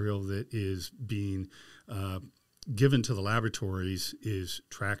of material that is being given to the laboratories is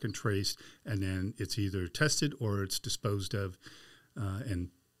track and traced, and then it's either tested or it's disposed of, and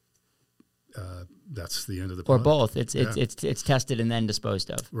that's the end of the or product. both. It's tested and then disposed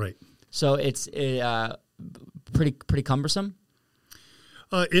of. Right. So it's pretty cumbersome.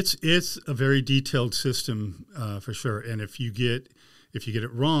 It's a very detailed system for sure, and if you get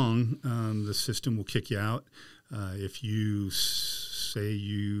it wrong, the system will kick you out. If you say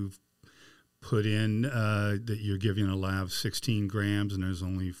you've put in that you're giving a lab 16 grams and there's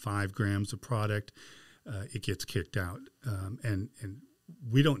only 5 grams of product, it gets kicked out. And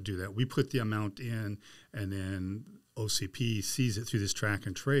we don't do that. We put the amount in, and then OCP sees it through this track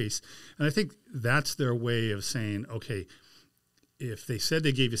and trace. And I think that's their way of saying, okay, if they said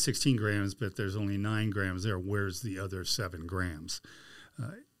they gave you 16 grams, but there's only 9 grams there, where's the other 7 grams?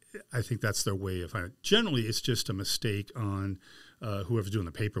 I think that's their way of finding it. Generally, it's just a mistake on whoever's doing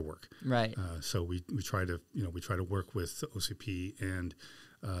the paperwork. Right. So we try to work with OCP and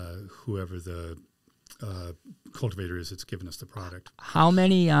whoever the cultivator is that's giving us the product. How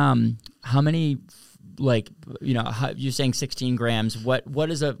many you're saying 16 grams, what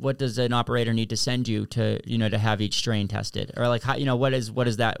does an operator need to send you to have each strain tested? Or like how, what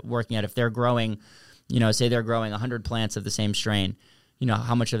is that working at? If they're growing, say they're growing 100 plants of the same strain,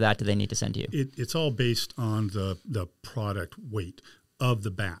 how much of that do they need to send to you? It's all based on the product weight of the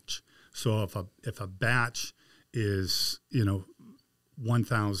batch. So if a batch is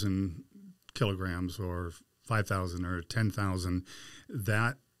 1,000 kilograms or 5,000 or 10,000,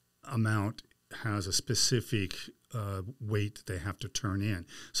 that amount has a specific weight they have to turn in.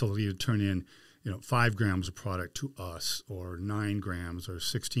 So they'll either turn in 5 grams of product to us, or 9 grams or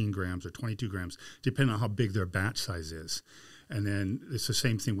 16 grams or 22 grams, depending on how big their batch size is. And then it's the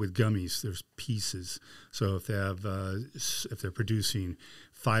same thing with gummies. There's pieces. So if they have, if they're producing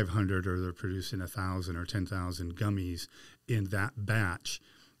 500 or they're producing 1,000 or 10,000 gummies in that batch,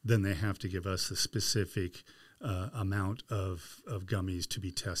 then they have to give us a specific amount of gummies to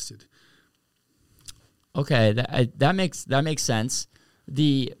be tested. Okay, that makes sense.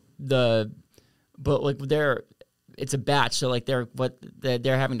 But like it's a batch, so like they're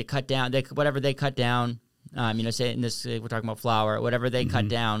having to cut down. Whatever they cut down. Say in this, we're talking about flour, whatever they cut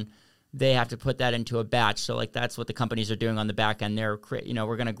down, they have to put that into a batch. So like that's what the companies are doing on the back end. They're,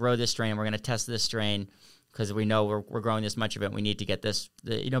 we're going to grow this strain, we're going to test this strain because we know we're growing this much of it. We need to get this,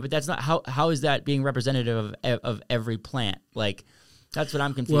 but that's not how is that being representative of every plant? Like that's what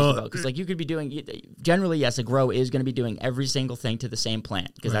I'm confused about. Because like you could be doing, generally, yes, a grow is going to be doing every single thing to the same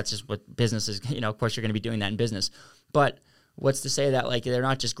plant because that's just what business is. Of course you're going to be doing that in business, but what's to say that like they're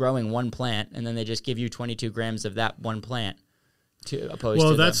not just growing one plant and then they just give you 22 grams of that one plant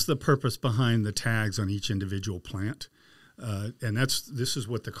that's the purpose behind the tags on each individual plant. And this is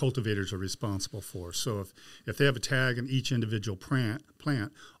what the cultivators are responsible for. So if they have a tag on each individual plant,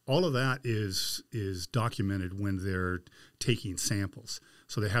 all of that is documented when they're taking samples.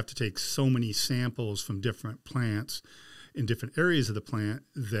 So they have to take so many samples from different plants in different areas of the plant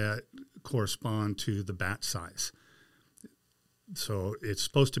that correspond to the batch size. So it's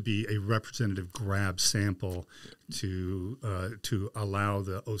supposed to be a representative grab sample to allow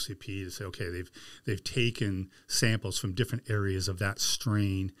the OCP to say, okay, they've taken samples from different areas of that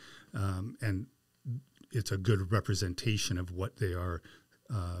strain, and it's a good representation of what they are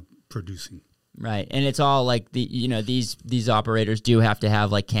producing. Right, and it's all like these operators do have to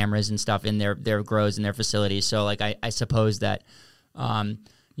have like cameras and stuff in their grows in their facilities. So like I suppose that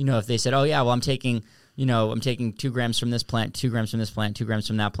if they said, oh yeah, well I'm taking 2 grams from this plant, 2 grams from this plant, 2 grams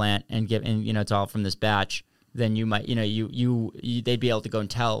from that plant, and it's all from this batch, then you might they'd be able to go and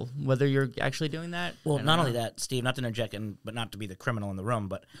tell whether you're actually doing that. Well, not only that, Steve, not to interject, but not to be the criminal in the room,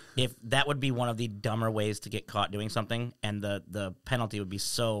 but if that would be one of the dumber ways to get caught doing something, and the penalty would be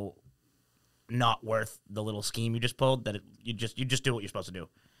so not worth the little scheme you just pulled that you just do what you're supposed to do.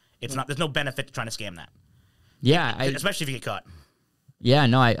 It's not. There's no benefit to trying to scam that. Yeah, especially if you get caught. Yeah,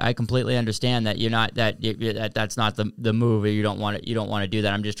 no, I completely understand that you're not that's not the move. Or you don't want to do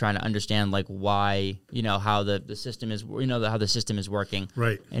that. I'm just trying to understand like why how the system is how the system is working.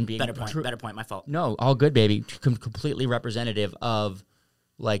 Right. And being better point. My fault. No, all good, baby. Completely representative of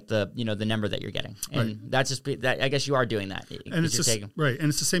like the the number that you're getting, and right. that's just that. I guess you are doing that. And it's right, and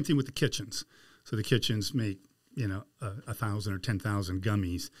it's the same thing with the kitchens. So the kitchens make 1,000 or 10,000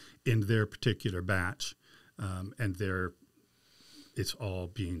 gummies in their particular batch, and it's all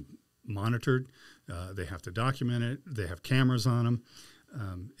being monitored. They have to document it. They have cameras on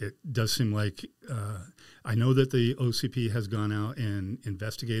them. It does seem like I know that the OCP has gone out and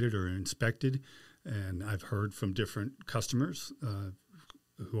investigated or inspected, and I've heard from different customers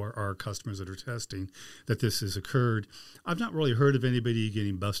who are our customers that are testing that this has occurred. I've not really heard of anybody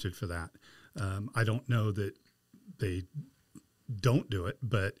getting busted for that. I don't know that they don't do it,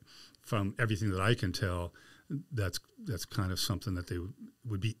 but from everything that I can tell, that's kind of something that they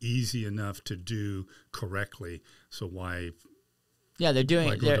would be easy enough to do correctly. So why? Yeah, they're doing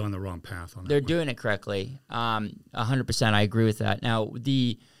it. Go down the wrong path on that. They're doing it correctly. 100%. I agree with that. Now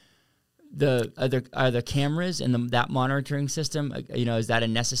are the cameras and that monitoring system, is that a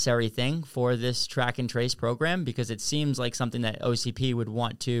necessary thing for this track and trace program? Because it seems like something that OCP would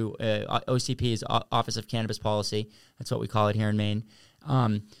want to. OCP is Office of Cannabis Policy. That's what we call it here in Maine.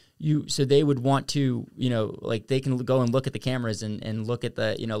 So they would want to, like they can go and look at the cameras and look at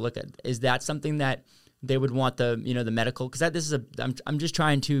is that something that they would want the medical? Because I'm just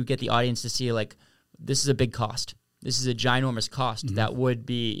trying to get the audience to see like this is a big cost. This is a ginormous cost mm-hmm. that would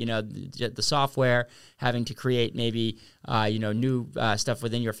be, the software, having to create maybe, new stuff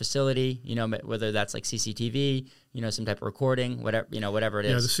within your facility, whether that's like CCTV, some type of recording, whatever it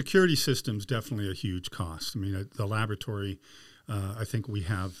is. Yeah, the security system's definitely a huge cost. I mean, the laboratory, I think we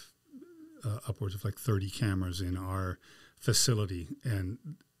have upwards of like 30 cameras in our facility. And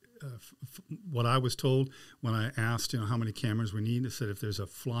what I was told when I asked, how many cameras we need, they said if there's a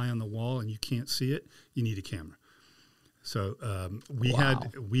fly on the wall and you can't see it, you need a camera. So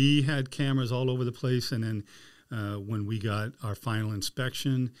we had cameras all over the place, and then when we got our final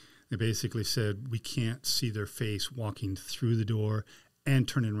inspection, they basically said we can't see their face walking through the door and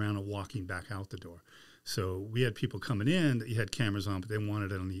turning around and walking back out the door. So we had people coming in that you had cameras on, but they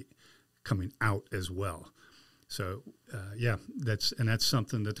wanted it on the coming out as well. So that's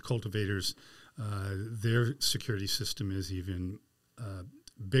something that the cultivators, their security system is even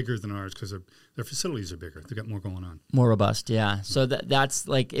bigger than ours because their facilities are bigger. They got more going on, more robust. Yeah. So that's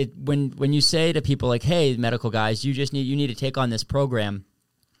like it. When you say to people like, "Hey, medical guys, you need to take on this program.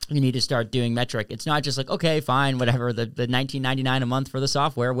 You need to start doing metric." It's not just like, okay, fine, whatever. The $19.99 a month for the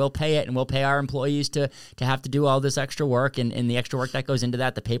software, we'll pay it, and we'll pay our employees to have to do all this extra work and the extra work that goes into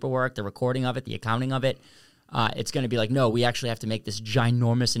that, the paperwork, the recording of it, the accounting of it. It's going to be like, no, we actually have to make this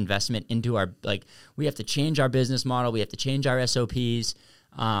ginormous investment into we have to change our business model. We have to change our SOPs.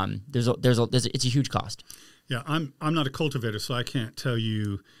 It's a huge cost. Yeah, I'm not a cultivator, so I can't tell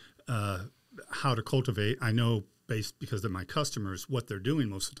you how to cultivate. I know because they're my customers what they're doing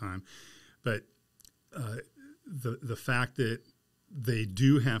most of the time, but the fact that they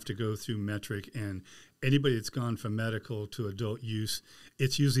do have to go through metric, and anybody that's gone from medical to adult use,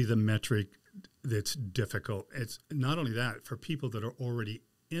 it's usually the metric that's difficult. It's not only that, for people that are already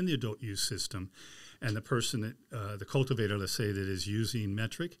in the adult use system, and the person that the cultivator, let's say, that is using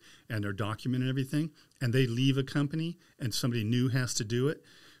metric and they're documenting everything, and they leave a company and somebody new has to do it,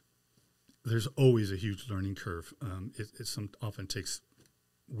 there's always a huge learning curve. It often takes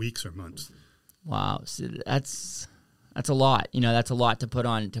weeks or months. Wow, so that's a lot. That's a lot to put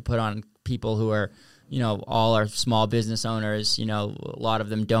on people who are, all are small business owners. A lot of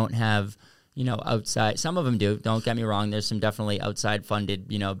them don't have outside. Some of them do. Don't get me wrong. There's some definitely outside funded,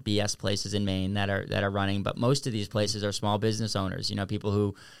 BS places in Maine that are running. But most of these places are small business owners. People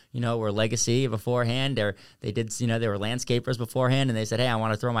who, were legacy beforehand, or they did, they were landscapers beforehand, and they said, hey, I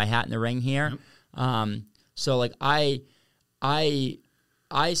want to throw my hat in the ring here. Yep. So like I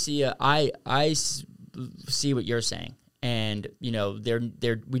see see what you're saying, and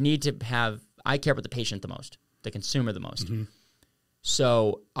we need to have. I care about the patient the most, the consumer the most. Mm-hmm.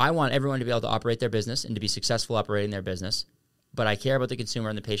 So I want everyone to be able to operate their business and to be successful operating their business, but I care about the consumer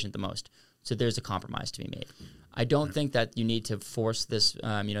and the patient the most. So there's a compromise to be made. I don't think that you need to force this,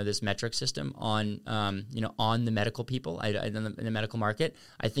 this metric system on, on the medical people in the medical market.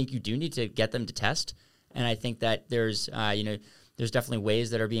 I think you do need to get them to test, and I think that there's definitely ways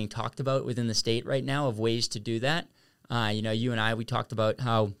that are being talked about within the state right now of ways to do that. You and I, we talked about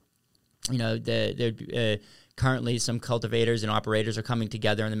how, currently some cultivators and operators are coming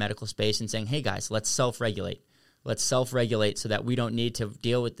together in the medical space and saying, hey guys, let's self-regulate. Let's self-regulate so that we don't need to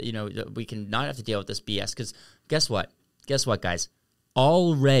deal with, we can not have to deal with this BS. Because guess what, guys?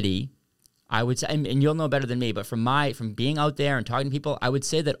 Already, I would say, and you'll know better than me, but from being out there and talking to people, I would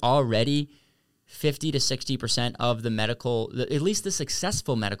say that already 50 to 60% of the medical, at least the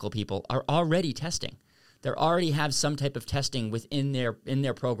successful medical people, are already testing. They already have some type of testing within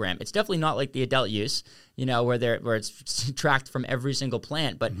their program. It's definitely not like the adult use, where it's tracked from every single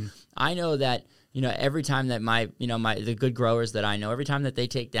plant. But mm-hmm. I know that every time that the good growers that I know, every time that they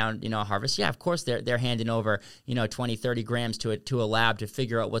take down a harvest, yeah, of course they're handing over 20, 30 grams to a lab to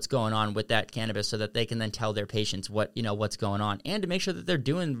figure out what's going on with that cannabis, so that they can then tell their patients what's going on, and to make sure that they're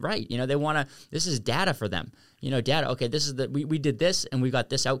doing right. They want to. This is data for them. Data. Okay, this is we did this and we got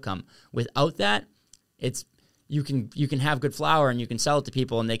this outcome. Without that, it's you can have good flower and you can sell it to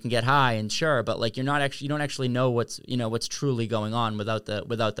people and they can get high, and sure, but like you don't actually know what's truly going on without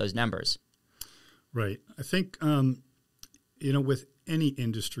those numbers. Right. I think with any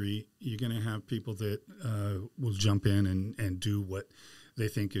industry, you're going to have people that will jump in and do what they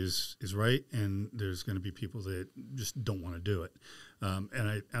think is right, and there's going to be people that just don't want to do it.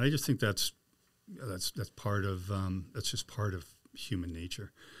 And I just think that's part of that's just part of human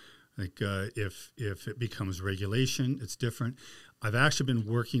nature. Like if it becomes regulation, it's different. I've actually been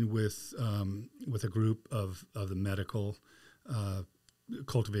working with a group of the medical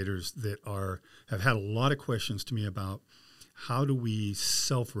cultivators that have had a lot of questions to me about how do we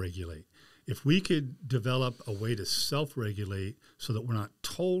self-regulate. If we could develop a way to self-regulate so that we're not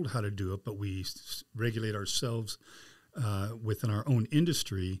told how to do it, but we regulate ourselves within our own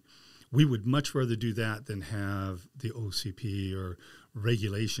industry, we would much rather do that than have the OCP or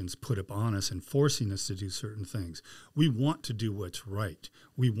regulations put upon us and forcing us to do certain things. We want to do what's right.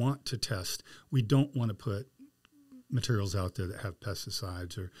 We want to test. We don't want to put materials out there that have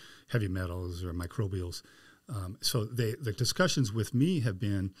pesticides or heavy metals or microbials. So the discussions with me have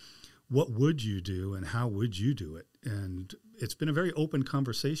been, what would you do and how would you do it? And it's been a very open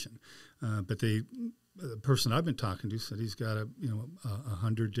conversation. But the person I've been talking to said he's got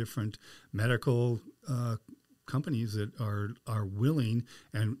 100 different medical companies that are willing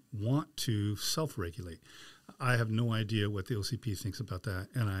and want to self-regulate. I have no idea what the OCP thinks about that,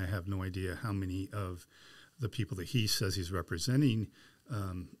 and I have no idea how many of the people that he says he's representing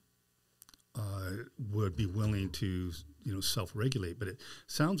would be willing to self-regulate. But it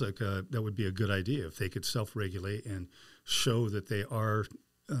sounds like that would be a good idea if they could self-regulate and show that they are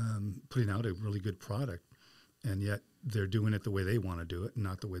putting out a really good product, and yet they're doing it the way they want to do it, and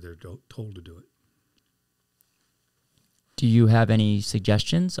not the way they're told to do it. Do you have any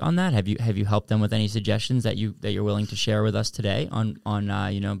suggestions on that? Have you helped them with any suggestions that you're willing to share with us today on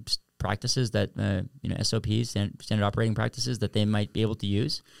practices that SOPs, standard operating practices that they might be able to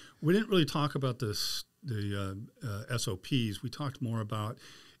use? We didn't really talk about the SOPs. We talked more about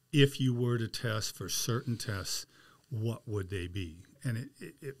if you were to test for certain tests, what would they be? And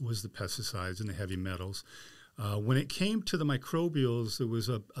it was the pesticides and the heavy metals. When it came to the microbials, there was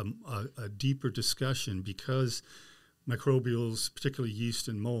a deeper discussion because microbials, particularly yeast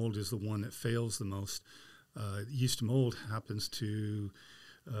and mold, is the one that fails the most. Yeast and mold happens to,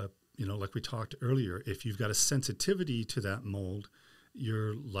 like we talked earlier, if you've got a sensitivity to that mold,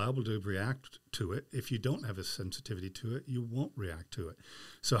 you're liable to react to it. If you don't have a sensitivity to it, you won't react to it.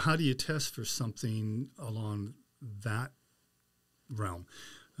 So how do you test for something along that realm?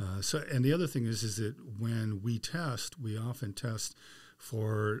 And the other thing is that when we test, we often test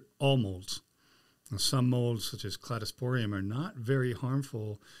for all molds. Now, some molds, such as cladosporium, are not very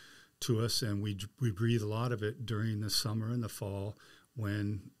harmful to us, and we breathe a lot of it during the summer and the fall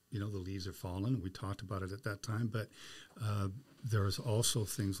when the leaves are falling. We talked about it at that time, but there's also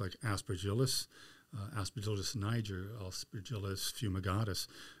things like Aspergillus, Aspergillus niger, Aspergillus fumigatus.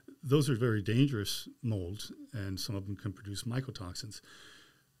 Those are very dangerous molds, and some of them can produce mycotoxins.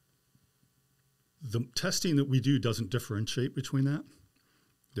 The testing that we do doesn't differentiate between that.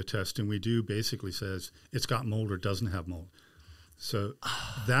 The testing we do basically says it's got mold or doesn't have mold. So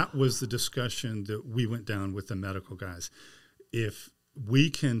that was the discussion that we went down with the medical guys. If we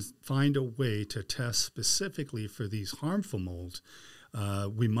can find a way to test specifically for these harmful molds,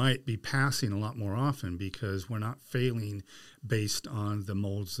 we might be passing a lot more often because we're not failing based on the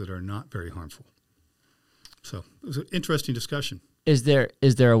molds that are not very harmful. So it was an interesting discussion. Is there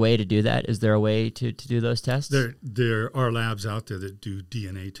a way to do that? Is there a way to do those tests? There are labs out there that do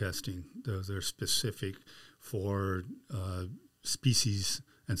DNA testing. Those are specific for species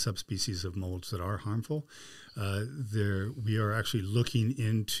and subspecies of molds that are harmful. We are actually looking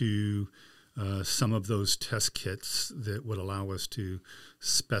into some of those test kits that would allow us to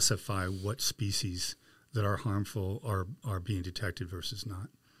specify what species that are harmful are being detected versus not.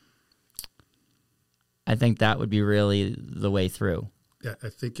 I think that would be really the way through. Yeah, I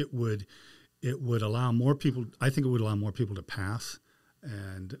think it would allow more people. I think it would allow more people to pass,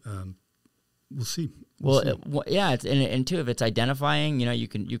 and we'll see. Yeah, and too, if it's identifying, you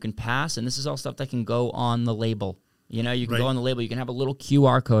can pass, and this is all stuff that can go on the label. You can go on the label. You can have a little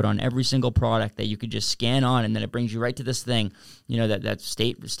QR code on every single product that you could just scan on, and then it brings you right to this thing. That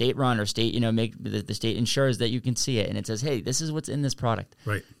state run or state. Make the state ensures that you can see it, and it says, "Hey, this is what's in this product.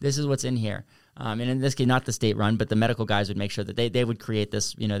 Right. This is what's in here." And in this case, not the state run, but the medical guys would make sure that they would create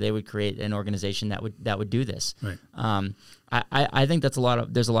this. They would create an organization that would do this. Right. I think there's a lot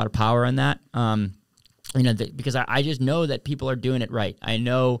of power in that. Because I just know that people are doing it right. I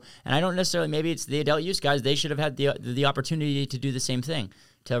know, and I don't necessarily. Maybe it's the adult use guys. They should have had the opportunity to do the same thing,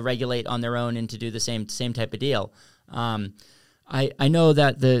 to regulate on their own and to do the same type of deal. I know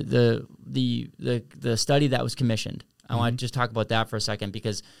that the study that was commissioned. I want to just talk about that for a second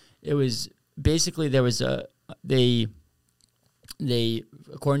because it was basically there was they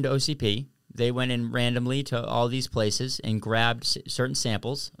according to OCP. They went in randomly to all these places and grabbed certain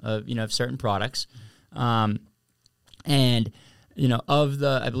samples of certain products. I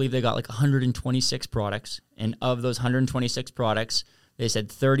believe they got like 126 products, and of those 126 products, they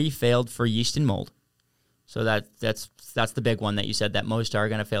said 30 failed for yeast and mold. So that's the big one that you said that most are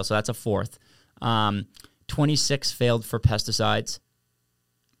going to fail. So that's a fourth. 26 failed for pesticides,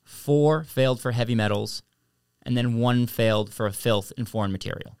 4 failed for heavy metals, and then 1 failed for a filth and foreign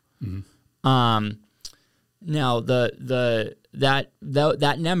material. Mm-hmm. Now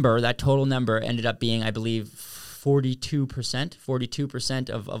that number, that total number, ended up being, I believe, 42%. 42%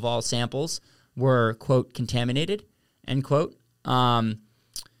 of all samples were, quote, contaminated, end quote.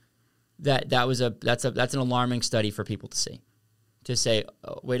 That's an alarming study for people to see. To say,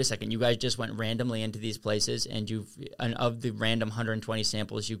 oh, wait a second, you guys just went randomly into these places, and of the random 120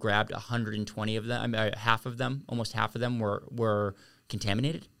 samples, you grabbed 120 of them. I mean, almost half of them were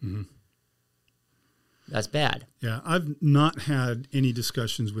contaminated. Mm-hmm. That's bad. Yeah, I've not had any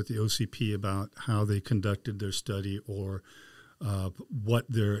discussions with the OCP about how they conducted their study or what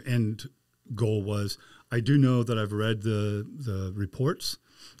their end goal was. I do know that I've read the reports.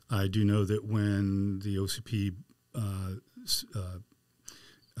 I do know that when the OCP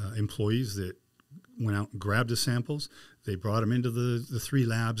employees that went out and grabbed the samples, they brought them into the 3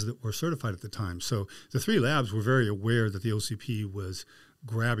 labs that were certified at the time. So the 3 labs were very aware that the OCP was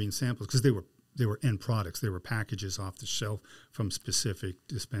grabbing samples because they were end products. They were packages off the shelf from specific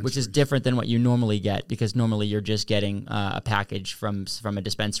dispensaries. Which is different than what you normally get, because normally you're just getting a package from a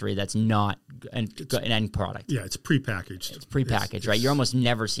dispensary that's not an end product. Yeah, it's prepackaged. It's prepackaged, right? You're almost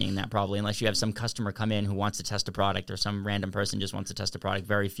never seeing that probably unless you have some customer come in who wants to test a product or some random person just wants to test a product.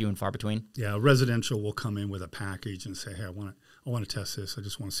 Very few and far between. Yeah, residential will come in with a package and say, hey, I want to test this. I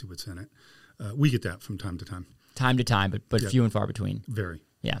just want to see what's in it. We get that from time to time. Time to time, but few and far between. Very.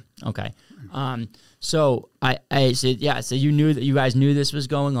 Yeah. Okay. So I said, yeah. So you guys knew this was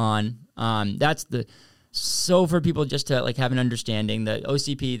going on. So for people just to have an understanding, the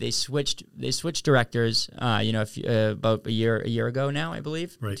OCP they switched directors. About a year ago now, I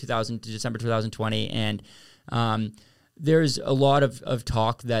believe. Right. December 2020, and there's a lot of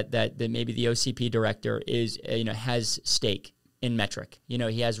talk that maybe the OCP director is has stake in Metric.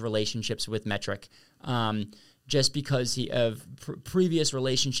 He has relationships with Metric. Just because of previous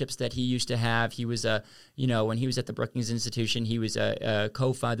relationships that he used to have. He was when he was at the Brookings Institution, he was a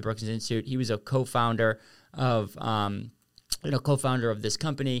co-founder of the Brookings Institute. He was a co-founder of this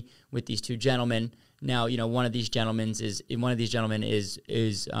company with these 2 gentlemen. Now, one of these gentlemen is the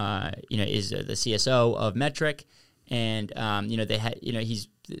CSO of Metric, and they had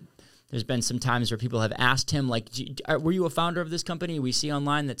there's been some times where people have asked him, like, were you a founder of this company? We see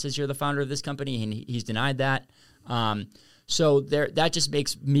online that says you're the founder of this company, and he's denied that. So that just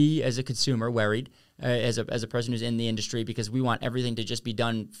makes me as a consumer worried, as a person who's in the industry, because we want everything to just be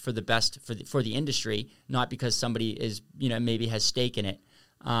done for the best for the industry, not because somebody is maybe has stake in it.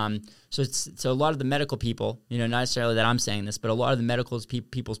 So a lot of the medical people, not necessarily that I'm saying this, but a lot of the medical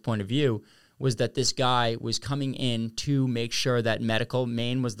people's point of view was that this guy was coming in to make sure that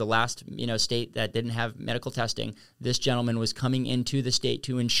Maine was the last, state that didn't have medical testing. This gentleman was coming into the state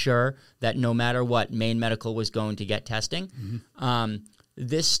to ensure that no matter what, Maine Medical was going to get testing. Mm-hmm.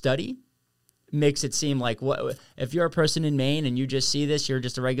 This study makes it seem like if you're a person in Maine and you just see this, you're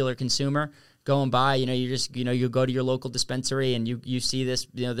just a regular consumer going by, you go to your local dispensary and you see this,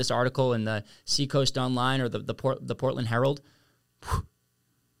 this article in the Seacoast Online or the Portland Herald.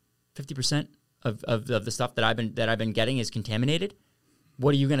 50% of the stuff that I've been getting is contaminated.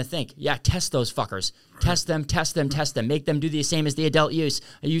 What are you going to think? Yeah, test those fuckers. Right. Test them. Make them do the same as the adult use.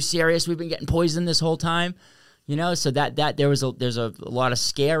 Are you serious? We've been getting poisoned this whole time. So that there's a lot of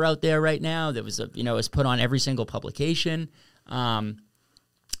scare out there right now. That was it's put on every single publication. But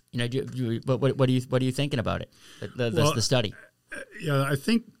what are you thinking about it? The study. Yeah, I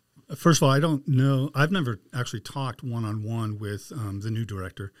think. First of all, I don't know. I've never actually talked one-on-one with the new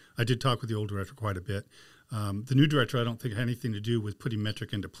director. I did talk with the old director quite a bit. The new director, I don't think, had anything to do with putting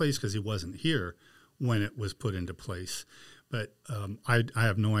Metric into place because he wasn't here when it was put into place. But I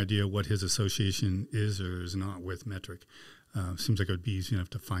have no idea what his association is or is not with Metric. Seems like it would be easy enough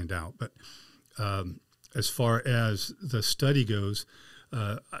to find out. But as far as the study goes,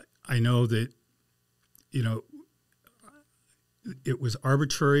 I know that, it was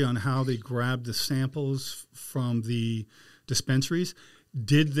arbitrary on how they grabbed the samples from the dispensaries.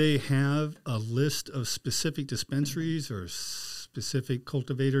 Did they have a list of specific dispensaries or specific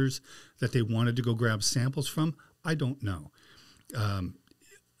cultivators that they wanted to go grab samples from? I don't know.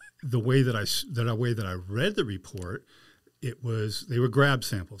 The way that I read the report, they were grab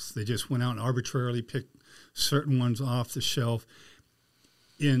samples. They just went out and arbitrarily picked certain ones off the shelf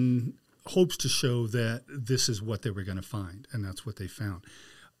in hopes to show that this is what they were going to find, and that's what they found.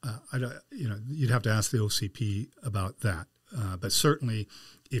 You'd have to ask the OCP about that. But certainly,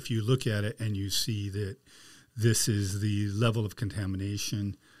 if you look at it and you see that this is the level of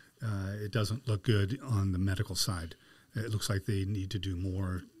contamination, it doesn't look good on the medical side. It looks like they need to do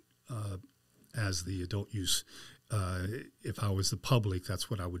more as the adult use. If I was the public, that's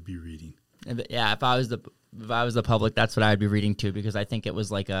what I would be reading. Yeah, if I was the public, that's what I'd be reading too, because I think it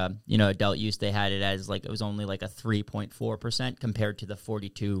was like adult use. They had it as like it was only like a 3.4% compared to the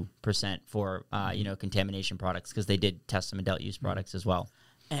 42% for contamination products, because they did test some adult use products as well.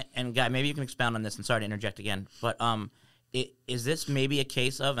 And Guy, maybe you can expound on this. And sorry to interject again, but is this maybe a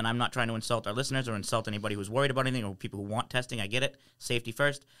case of? And I'm not trying to insult our listeners or insult anybody who's worried about anything or people who want testing. I get it, safety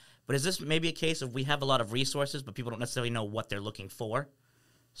first. But is this maybe a case of we have a lot of resources, but people don't necessarily know what they're looking for?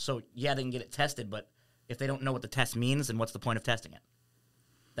 So, yeah, they can get it tested, but if they don't know what the test means, then what's the point of testing it?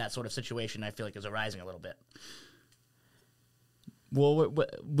 That sort of situation, I feel like, is arising a little bit. Well,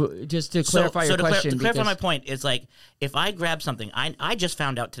 just to clarify your question. To clarify my point, is like, if I grab something, I just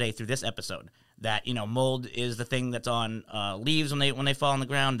found out today through this episode that, mold is the thing that's on leaves when they fall on the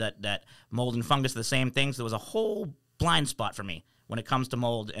ground, that mold and fungus are the same thing. So there was a whole blind spot for me when it comes to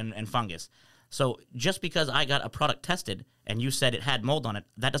mold and fungus. So just because I got a product tested and you said it had mold on it,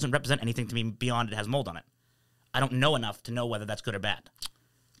 that doesn't represent anything to me beyond it has mold on it. I don't know enough to know whether that's good or bad.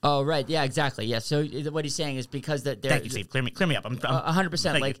 Oh, right. Yeah, exactly. Yeah. So what he's saying is because that Thank you, Steve. Clear me up. I'm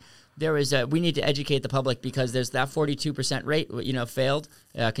 100%. Like there is we need to educate the public because there's that 42% rate, failed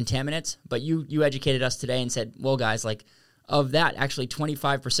contaminants. But you educated us today and said, well, guys, like of that, actually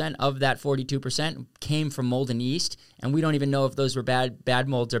 25% of that 42% came from mold and yeast, and we don't even know if those were bad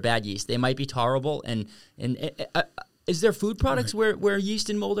molds or bad yeast. They might be tolerable. And is there food products where yeast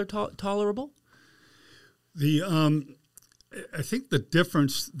and mold are tolerable? I think the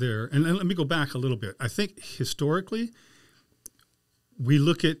difference there, and let me go back a little bit. I think historically, we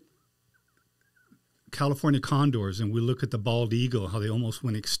look at California condors and we look at the bald eagle, how they almost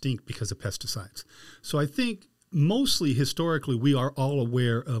went extinct because of pesticides. So I think mostly historically, we are all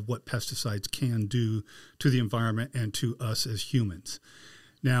aware of what pesticides can do to the environment and to us as humans.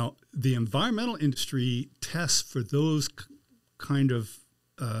 Now, the environmental industry tests for those kind of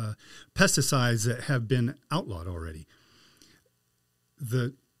pesticides that have been outlawed already.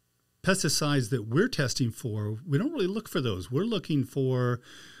 The pesticides that we're testing for, we don't really look for those. We're looking for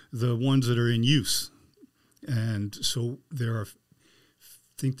the ones that are in use. And so I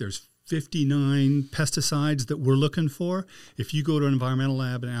think there's 59 pesticides that we're looking for. If you go to an environmental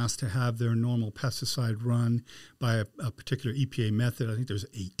lab and ask to have their normal pesticide run by a particular EPA method, I think there's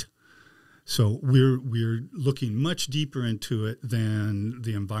 8. So we're looking much deeper into it than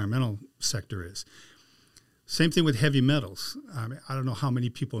the environmental sector is. Same thing with heavy metals. I mean, I don't know how many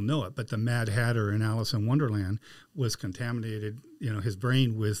people know it, but the Mad Hatter in Alice in Wonderland was contaminated, his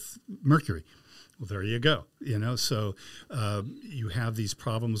brain with mercury. Well, there you go. So you have these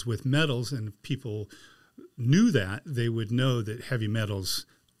problems with metals, and if people knew that, they would know that heavy metals,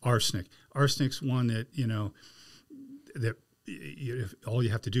 arsenic's one that, that all you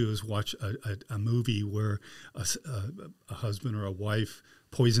have to do is watch a movie where a husband or a wife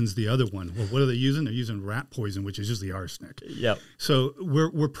poisons the other one. Well, what are they using? They're using rat poison, which is usually arsenic. Yep. So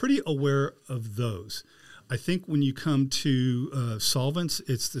we're pretty aware of those. I think when you come to solvents,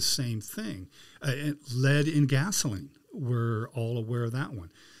 it's the same thing. Lead in gasoline, we're all aware of that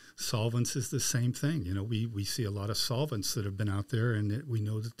one. Solvents is the same thing. We see a lot of solvents that have been out there, and that we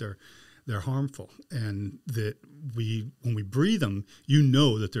know that they're harmful, and that when we breathe them,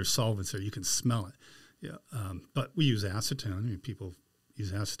 that there's solvents there. You can smell it. Yeah. But we use acetone. I mean, people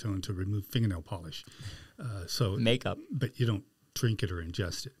use acetone to remove fingernail polish. So makeup, but you don't drink it or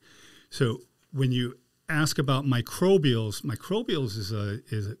ingest it. So when you ask about microbials is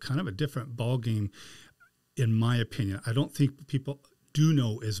a kind of a different ballgame, in my opinion. I don't think people do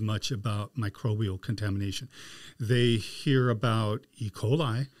know as much about microbial contamination. They hear about E.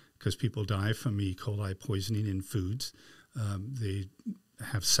 coli because people die from E. coli poisoning in foods. They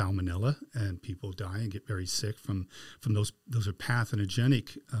have salmonella, and people die and get very sick from those. Those are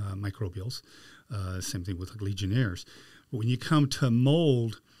pathogenic microbials. Same thing with Legionnaires. But when you come to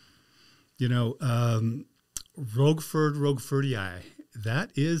mold, Roquefort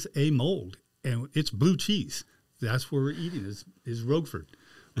that is a mold, and it's blue cheese. That's what we're eating is Roquefort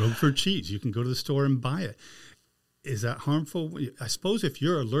cheese. You can go to the store and buy it. Is that harmful? I suppose if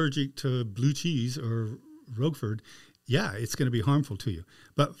you're allergic to blue cheese or Roquefort, yeah, it's going to be harmful to you.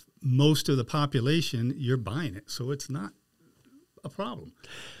 But most of the population, you're buying it, so it's not a problem.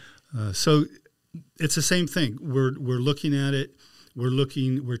 So it's the same thing. We're looking at it.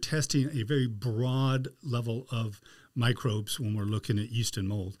 We're testing a very broad level of microbes when we're looking at yeast and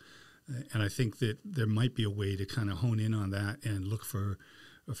mold. And I think that there might be a way to kind of hone in on that and look for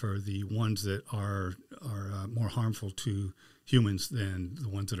the ones that are more harmful to humans than the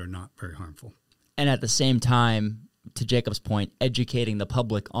ones that are not very harmful. And at the same time, to Jacob's point, educating the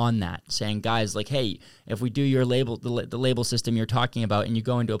public on that, saying, guys, like, hey, if we do your label, the label system you're talking about, and you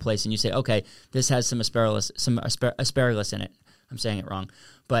go into a place and you say, okay, this has some asparagus in it. I'm saying it wrong,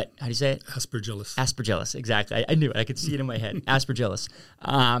 but how do you say it? Aspergillus. Aspergillus, exactly. I knew it. I could see it in my head. Aspergillus.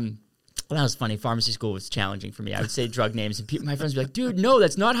 Well, that was funny. Pharmacy school was challenging for me. I would say drug names, and my friends would be like, dude, no,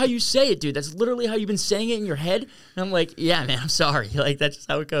 that's not how you say it, dude. That's literally how you've been saying it in your head. And I'm like, yeah, man, I'm sorry. Like, that's just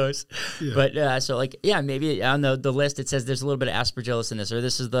how it goes. Yeah. But so, like, yeah, maybe on the list it says there's a little bit of aspergillus in this, or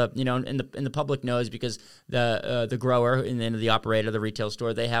this is the, in the public knows because the grower and then the operator, the retail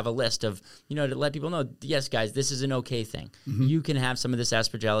store, they have a list of, to let people know, yes, guys, this is an okay thing. Mm-hmm. You can have some of this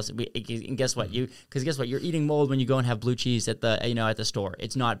aspergillus, and guess what? You're eating mold when you go and have blue cheese at the store.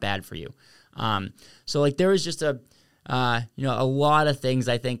 It's not bad for you. So like there was just a lot of things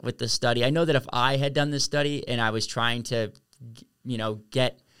I think with the study. I know that if I had done this study and I was trying to, I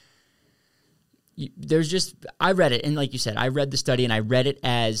read it, and like you said, I read the study and I read it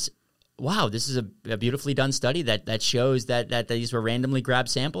as, wow, this is a beautifully done study that shows that these were randomly grabbed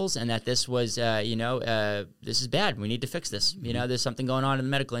samples and that this was, this is bad. We need to fix this. There's something going on in the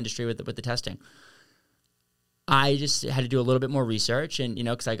medical industry with the testing. I just had to do a little bit more research, and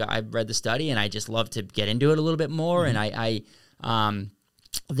because I read the study, and I just love to get into it a little bit more. Mm-hmm. And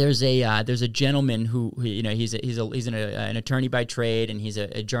there's a gentleman who he's an attorney by trade, and he's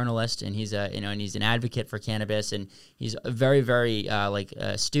a journalist, and he's an advocate for cannabis, and he's very very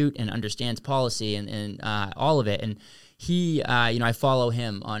astute and understands policy and all of it. And he I follow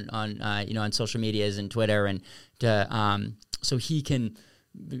him on social medias and Twitter, and so he can.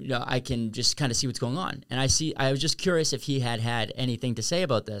 I can just kind of see what's going on, and I was just curious if he had anything to say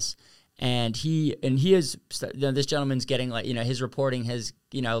about this, and he is this gentleman's getting his reporting has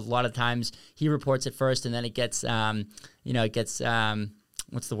a lot of times he reports it first, and then it gets what's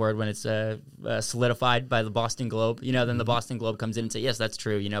the word when it's solidified by the Boston Globe, then the Boston Globe comes in and say yes, that's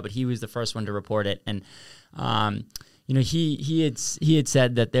true, but he was the first one to report it, and he had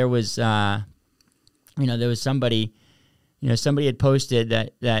said that there was there was somebody. Somebody had posted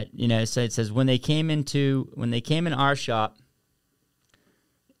that it says when they came in our shop,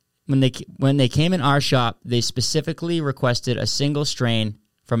 when they came in our shop, they specifically requested a single strain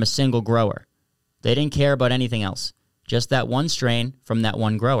from a single grower. They didn't care about anything else, just that one strain from that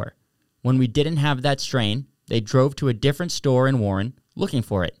one grower. When we didn't have that strain, they drove to a different store in Warren looking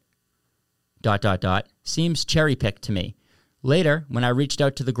for it. ... Seems cherry-picked to me. Later, when I reached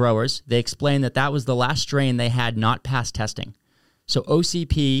out to the growers, they explained that that was the last strain they had not passed testing. So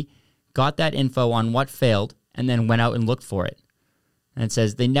OCP got that info on what failed and then went out and looked for it. And it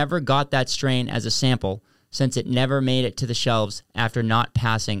says they never got that strain as a sample since it never made it to the shelves after not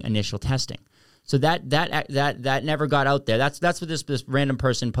passing initial testing. So that never got out there. That's what this random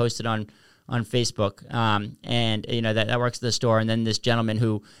person posted on Facebook, and you know that works at the store. And then this gentleman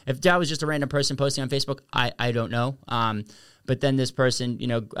who, if that was just a random person posting on Facebook, I don't know. But then this person, you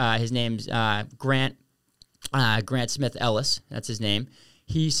know, his name's Grant Smith Ellis. That's his name.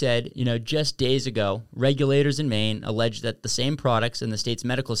 He said, you know, just days ago, regulators in Maine alleged that the same products in the state's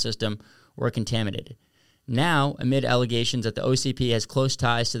medical system were contaminated. Now, amid allegations that the OCP has close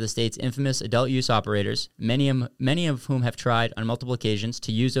ties to the state's infamous adult use operators, many of whom have tried on multiple occasions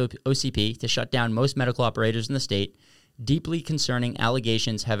to use OCP to shut down most medical operators in the state, deeply concerning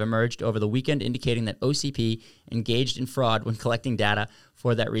allegations have emerged over the weekend indicating that OCP engaged in fraud when collecting data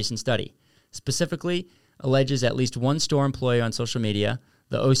for that recent study. Specifically, alleges at least one store employee on social media,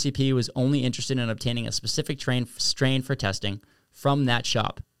 the OCP was only interested in obtaining a specific strain for testing from that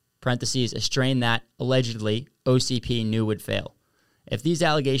shop. Parentheses, a strain that, allegedly, OCP knew would fail. If these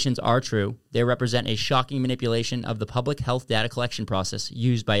allegations are true, they represent a shocking manipulation of the public health data collection process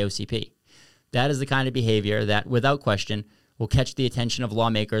used by OCP. That is the kind of behavior that, without question, will catch the attention of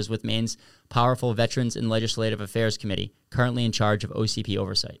lawmakers with Maine's powerful Veterans and Legislative Affairs Committee, currently in charge of OCP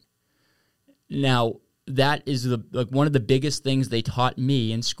oversight. Now, that is one of the biggest things they taught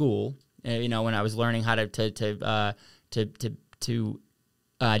me in school. You know, when I was learning how to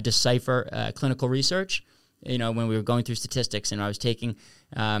decipher clinical research. You know, when we were going through statistics, and I was taking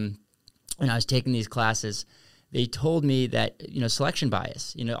these classes, they told me that, you know, selection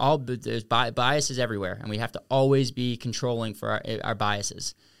bias. You know, there's biases everywhere, and we have to always be controlling for our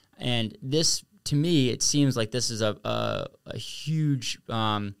biases. And this, to me, it seems like this is a huge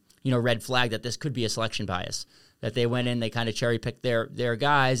red flag that this could be a selection bias. That they went in, they kind of cherry picked their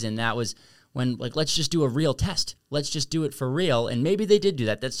guys, and that was when, like, let's just do a real test. Let's just do it for real. And maybe they did do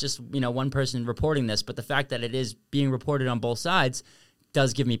that. That's just, you know, one person reporting this. But the fact that it is being reported on both sides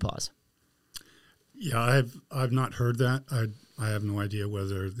does give me pause. Yeah, I've not heard that. I have no idea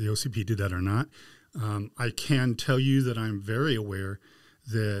whether the OCP did that or not. I can tell you that I'm very aware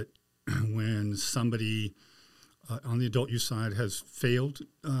that when somebody on the adult use side has failed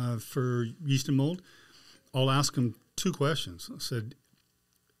for yeast and mold, I'll ask them two questions. I said,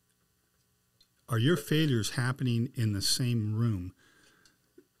 are your failures happening in the same room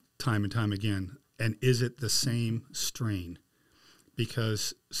time and time again? And is it the same strain?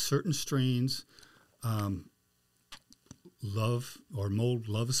 Because certain strains love, or mold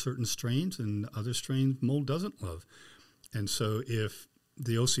loves certain strains, and other strains mold doesn't love. And so if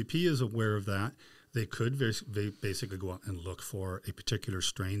the OCP is aware of that, they could basically go out and look for a particular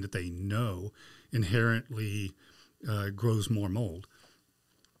strain that they know inherently grows more mold.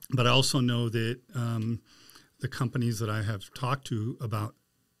 But I also know that the companies that I have talked to about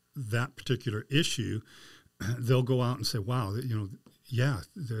that particular issue, they'll go out and say, "Wow, you know, yeah,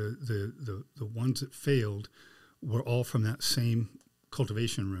 the ones that failed were all from that same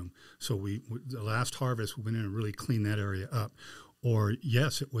cultivation room. So the last harvest we went in and really cleaned that area up." Or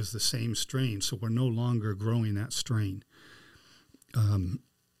yes, it was the same strain, so we're no longer growing that strain.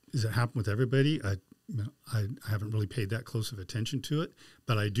 Does it happen with everybody? I haven't really paid that close of attention to it,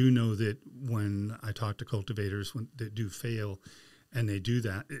 but I do know that when I talk to cultivators when they do fail, and they do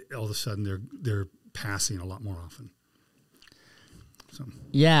that, all of a sudden they're passing a lot more often. So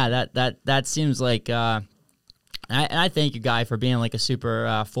yeah, that seems like. I thank you, Guy, for being like a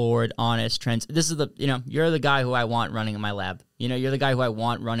super forward, honest, This is you're the guy who I want running in my lab. You know, you're the guy who I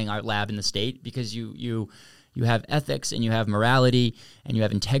want running our lab in the state because you have ethics and you have morality and you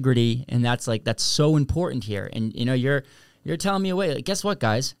have integrity, and that's so important here. And you know, you're telling me away. Like, guess what,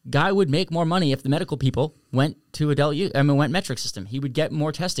 guys? Guy would make more money if the medical people went to went metric system. He would get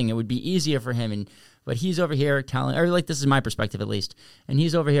more testing. It would be easier for him. But he's over here this is my perspective at least, and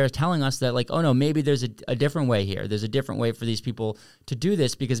he's over here telling us that, like, oh no, maybe there's a different way here. There's a different way for these people to do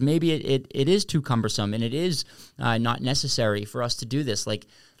this because maybe it is too cumbersome and it is not necessary for us to do this. Like,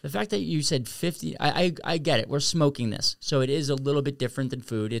 the fact that you said 50, I get it. We're smoking this, so it is a little bit different than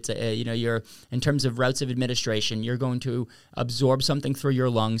food. It's you're in terms of routes of administration, you're going to absorb something through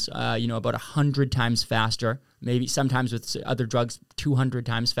your lungs, about 100 times faster. Maybe sometimes with other drugs, 200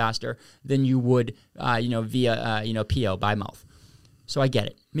 times faster than you would, via PO by mouth. So I get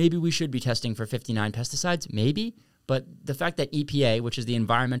it. Maybe we should be testing for 59 pesticides, maybe. But the fact that EPA, which is the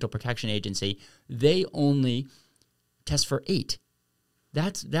Environmental Protection Agency, they only test for 8.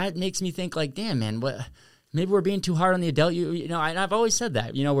 That makes me think like, damn, man, maybe we're being too hard on the adult use. You know, and I've always said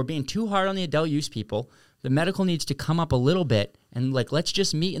that. You know, we're being too hard on the adult use people. The medical needs to come up a little bit, and like, let's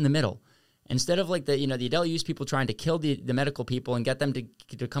just meet in the middle. Instead of like the adult use people trying to kill the medical people and get them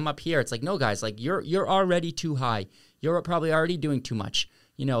to come up here, it's like, no, guys, like you're already too high. You're probably already doing too much,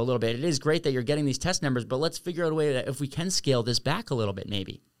 a little bit. It is great that you're getting these test numbers, but let's figure out a way that if we can scale this back a little bit,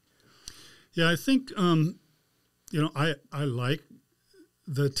 maybe. Yeah, I think, I like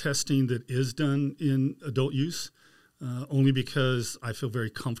the testing that is done in adult use, only because I feel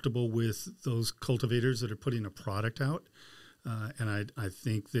very comfortable with those cultivators that are putting a product out. And I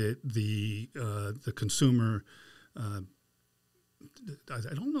think that the consumer, I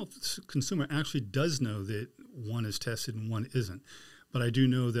don't know if the consumer actually does know that one is tested and one isn't, but I do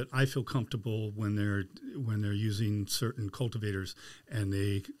know that I feel comfortable when they're using certain cultivators and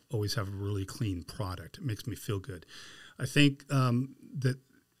they always have a really clean product. It makes me feel good. I think that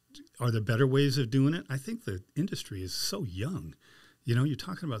are there better ways of doing it? I think the industry is so young. You're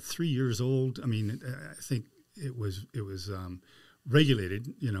talking about 3 years old. I mean, I think it was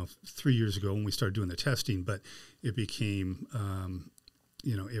regulated, 3 years ago when we started doing the testing, but it became,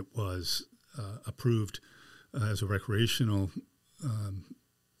 it was approved as a recreational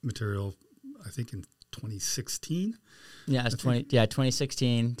material, I think in 2016. Yeah, it's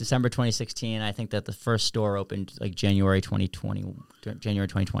 2016, December 2016. I think that the first store opened like January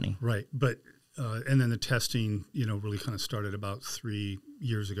 2020. Right, but and then the testing, really kind of started about 3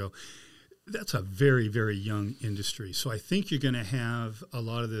 years ago. That's a very, very young industry. So I think you're going to have a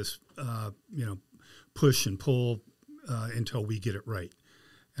lot of this, push and pull until we get it right.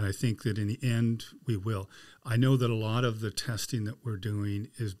 And I think that in the end, we will. I know that a lot of the testing that we're doing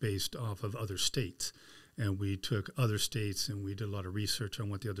is based off of other states. And we took other states and we did a lot of research on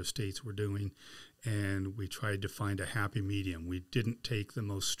what the other states were doing. And we tried to find a happy medium. We didn't take the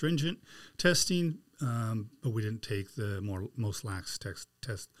most stringent testing, but we didn't take the most lax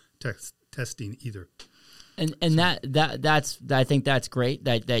testing either. And that's I think that's great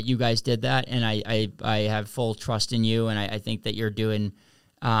that you guys did that, and I have full trust in you, and I think that you're doing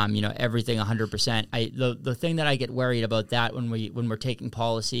everything 100%. The thing that I get worried about that when we're taking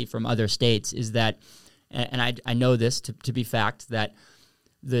policy from other states is that, and I know this to be fact, that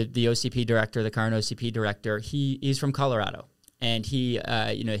the OCP director, the current OCP director, he's from Colorado. And he,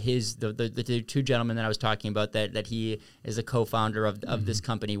 the two gentlemen that I was talking about that he is a co-founder of this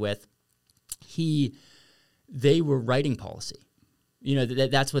company with, they were writing policy.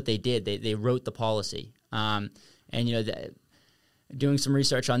 That's what they did. They wrote the policy. Doing some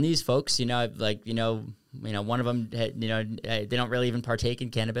research on these folks, one of them, they don't really even partake in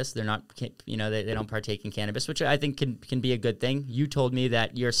cannabis. They're not, they don't partake in cannabis, which I think can be a good thing. You told me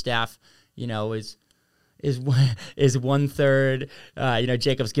that your staff, is 1/3.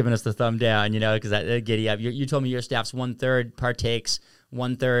 Jacob's giving us the thumb down, because that giddy up. You told me your staff's 1/3 partakes,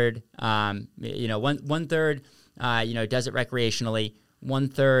 1/3, 1/3, does it recreationally,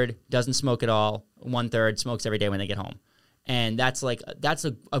 1/3 doesn't smoke at all, 1/3 smokes every day when they get home. And that's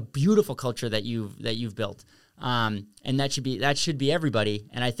a beautiful culture that you've built. And that should be everybody.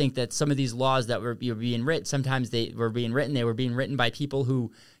 And I think that some of these laws that were being written, sometimes they were being written by people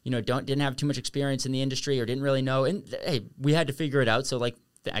who, didn't have too much experience in the industry or didn't really know. And hey, we had to figure it out. So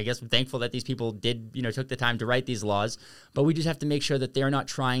I guess I'm thankful that these people did, took the time to write these laws, but we just have to make sure that they're not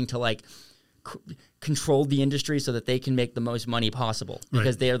trying to control the industry so that they can make the most money possible,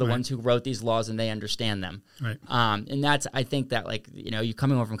 because they are the ones who wrote these laws and they understand them. Right. And that's, I think that you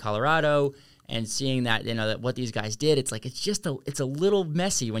coming over from Colorado and seeing that, that what these guys did, it's it's a little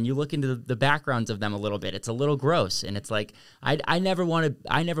messy when you look into the backgrounds of them a little bit. It's a little gross. And it's I never want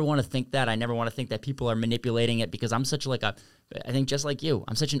to think that. I never want to think that people are manipulating it, because I'm such I think just like you,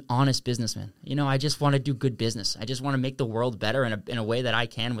 I'm such an honest businessman. I just want to do good business. I just want to make the world better in a way that I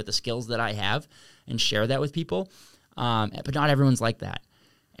can with the skills that I have and share that with people. But not everyone's like that.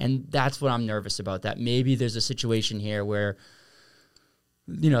 And that's what I'm nervous about, that maybe there's a situation here where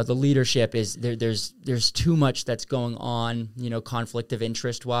the leadership is there's too much that's going on, conflict of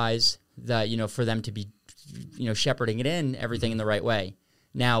interest wise, that, for them to be, shepherding it in everything in the right way.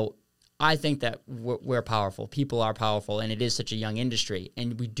 Now, I think that we're powerful. People are powerful, and it is such a young industry,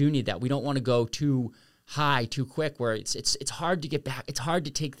 and we do need that. We don't want to go too high too quick, where it's hard to get back. It's hard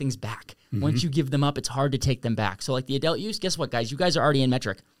to take things back. Mm-hmm. Once you give them up, it's hard to take them back. So the adult use, guess what, guys? You guys are already in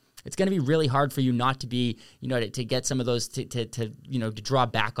metric. It's going to be really hard for you not to be, to get some of those to draw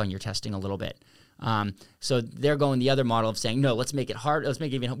back on your testing a little bit. So they're going the other model of saying, no, let's make it hard. Let's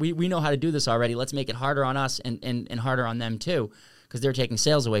make it even. We know how to do this already. Let's make it harder on us and harder on them too, because they're taking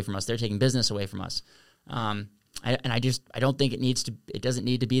sales away from us. They're taking business away from us. I don't think it doesn't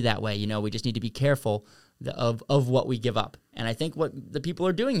need to be that way. We just need to be careful of what we give up. And I think what the people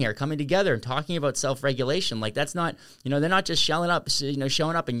are doing here, coming together and talking about self-regulation, like that's not, they're not just showing up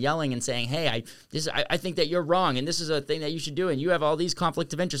and yelling and saying, hey, I think that you're wrong and this is a thing that you should do and you have all these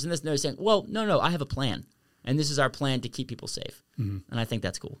conflicts of interest in this. And they're saying, well, no, I have a plan. And this is our plan to keep people safe. Mm-hmm. And I think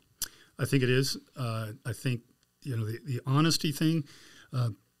that's cool. I think it is. I think, the honesty thing,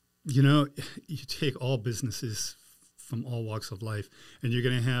 you take all businesses from all walks of life, and you're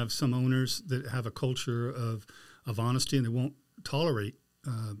going to have some owners that have a culture of honesty, and they won't tolerate,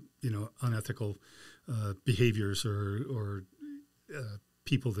 unethical behaviors or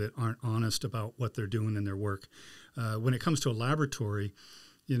people that aren't honest about what they're doing in their work. When it comes to a laboratory,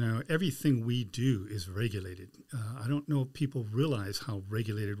 everything we do is regulated. I don't know if people realize how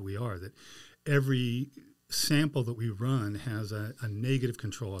regulated we are, that every sample that we run has a negative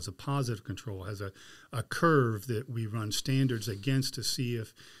control, has a positive control, has a curve that we run standards against to see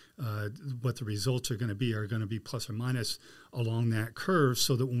if what the results are going to be plus or minus along that curve,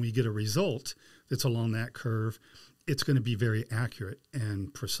 so that when we get a result that's along that curve, it's going to be very accurate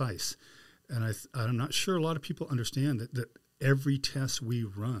and precise. And I'm not sure a lot of people understand that every test we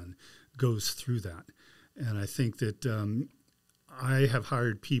run goes through that. And I think that I have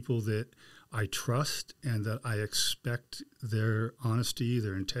hired people that I trust and that I expect their honesty,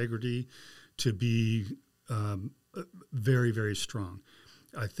 their integrity to be very, very strong.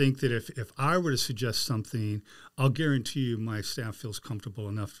 I think that if I were to suggest something, I'll guarantee you my staff feels comfortable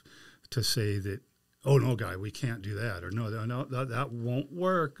enough to say that, oh, no, guy, we can't do that. Or no, that won't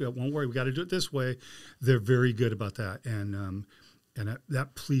work. That won't work. We got to do it this way. They're very good about that. And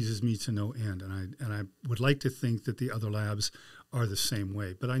that pleases me to no end. And I would like to think that the other labs are the same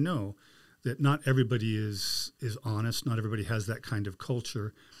way. But I know that not everybody is honest. Not everybody has that kind of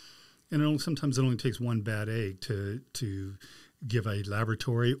culture. And sometimes it only takes one bad egg to give a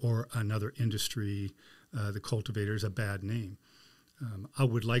laboratory or another industry, the cultivators, a bad name. I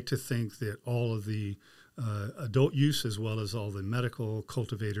would like to think that all of the adult use as well as all the medical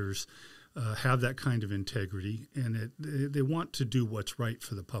cultivators have that kind of integrity, and they want to do what's right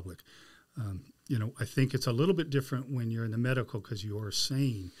for the public. I think it's a little bit different when you're in the medical, because you are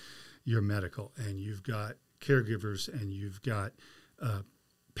saying you're medical and you've got caregivers and you've got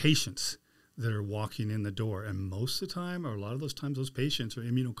patients that are walking in the door. And most of the time, or a lot of those times, those patients are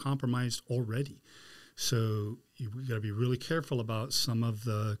immunocompromised already. So you've got to be really careful about some of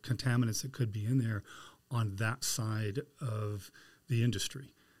the contaminants that could be in there on that side of the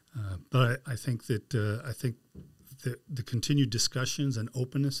industry. But I think that the continued discussions and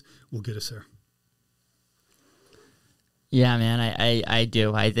openness will get us there. Yeah, man, I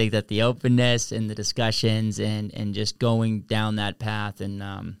do. I think that the openness and the discussions and just going down that path,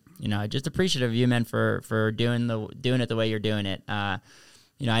 and just appreciative of you, man, for doing it the way you're doing it. I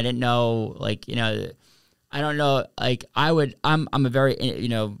didn't know, I don't know, I'm a very,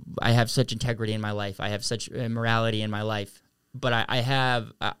 I have such integrity in my life. I have such morality in my life, but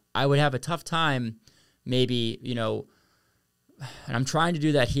I would have a tough time maybe, and I'm trying to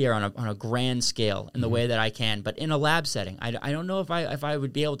do that here on a grand scale in the way that I can, but in a lab setting, I don't know if I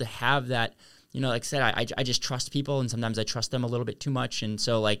would be able to have that. Like I said, I just trust people, and sometimes I trust them a little bit too much, and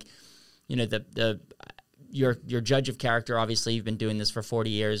so your judge of character. Obviously, you've been doing this for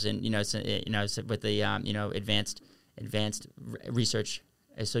 40 years, and with the advanced research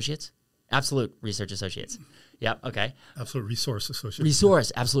associates, absolute research associates. Yep. Okay. Absolute resource associates.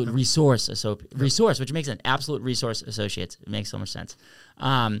 Resource, which makes sense. Absolute resource associates. It makes so much sense.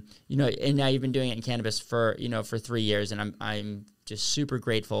 And now you've been doing it in cannabis for 3 years, and I'm just super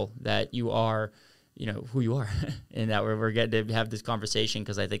grateful that you are, who you are, and that we're getting to have this conversation,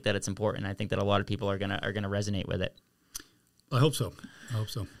 because I think that it's important. I think that a lot of people are gonna resonate with it. I hope so.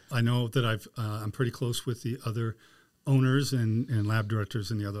 I know that I'm pretty close with the other owners and lab directors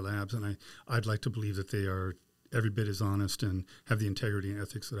in the other labs, and I'd like to believe that they are every bit as honest and have the integrity and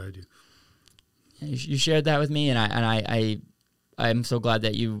ethics that I do. You shared that with me, and I'm so glad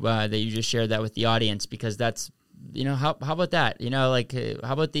that you just shared that with the audience, because that's, how about that?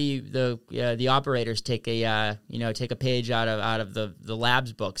 How about the operators take a page out of the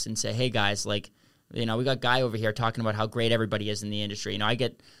labs books and say, hey guys, we got Guy over here talking about how great everybody is in the industry. I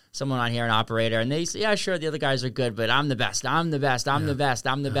get someone on here, an operator, and they say, yeah, sure, the other guys are good, but I'm the best. I'm the best.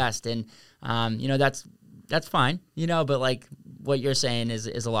 And that's fine, but what you're saying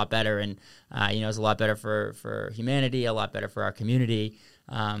is a lot better, and is a lot better for humanity, a lot better for our community,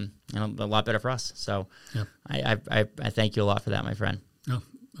 and a lot better for us. So Yeah. I thank you a lot for that, my friend. No,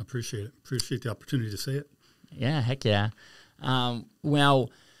 I appreciate it. Appreciate the opportunity to say it. Yeah, heck yeah.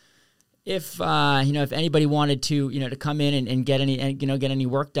 Well, if if anybody wanted to to come in and get any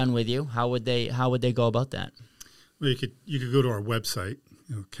work done with you, how would they go about that? Well, you could go to our website,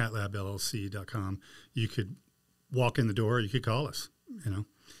 catlabllc.com. You could walk in the door. You could call us.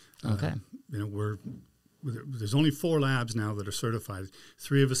 Okay. There's only 4 labs now that are certified.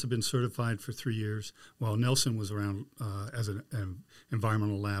 3 of us have been certified for 3 years, while Nelson was around as an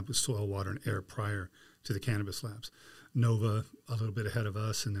environmental lab with soil, water, and air prior to the cannabis labs. Nova, a little bit ahead of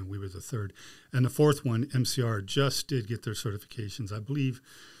us, and then we were the 3rd. And the 4th one, MCR, just did get their certifications, I believe,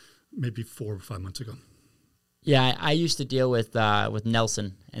 maybe 4 or 5 months ago. Yeah, I used to deal with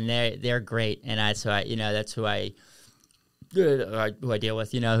Nelson, and they're great, and that's who I deal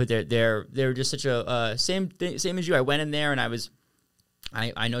with. Who they're just such a same as you. I went in there and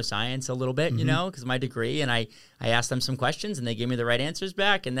I know science a little bit, because of my degree, and I asked them some questions and they gave me the right answers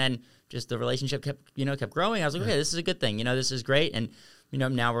back, and then just the relationship kept growing. I was like, okay, this is a good thing. This is great, and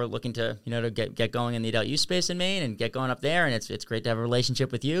now we're looking to to get going in the adult use space in Maine and get going up there, and it's great to have a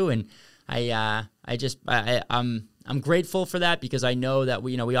relationship with you, and I'm grateful for that, because I know that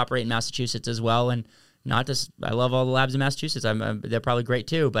we operate in Massachusetts as well, and I love all the labs in Massachusetts. They're probably great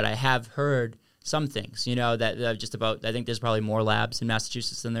too, but I have heard some things, that just about, I think there's probably more labs in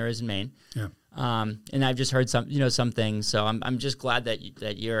Massachusetts than there is in Maine. Yeah. And I've just heard some things. So I'm just glad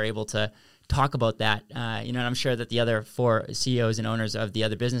that you're able to talk about that. And I'm sure that the other 4 CEOs and owners of the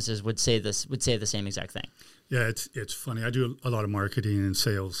other businesses would say the same exact thing. Yeah, it's funny. I do a lot of marketing and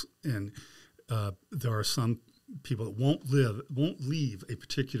sales, and there are some people that won't leave a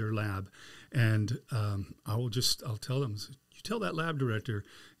particular lab, and I'll tell them, you tell that lab director,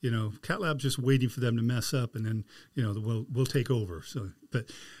 Cat Lab's just waiting for them to mess up, and then we'll take over. So, but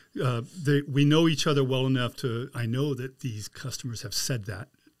we know each other well enough I know that these customers have said that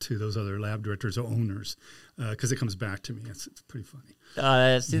to those other lab directors or owners, because it comes back to me. It's pretty funny.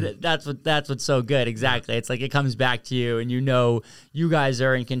 That's what's so good. Exactly. It's like it comes back to you, and you guys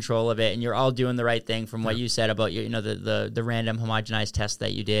are in control of it, and you're all doing the right thing from what you said about the random homogenized test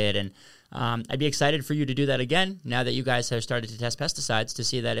that you did. And I'd be excited for you to do that again now that you guys have started to test pesticides, to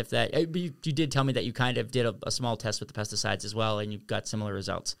see that if that you did tell me that you kind of did a small test with the pesticides as well, and you got similar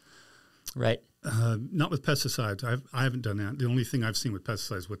results, right? Not with pesticides. I haven't done that. The only thing I've seen with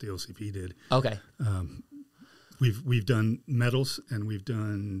pesticides is what the OCP did. Okay. We've done metals, and we've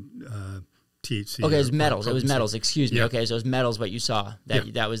done THC. Okay, it was metals. It was metals. Excuse me. Yeah. Okay, so it was metals. What you saw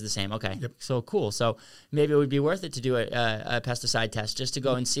that was the same. Okay. Yep. So cool. So maybe it would be worth it to do a pesticide test, just to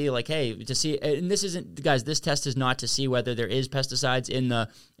go and see, like, hey, to see. And this isn't, guys. This test is not to see whether there is pesticides in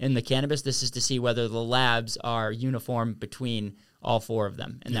the cannabis. This is to see whether the labs are uniform between all 4 of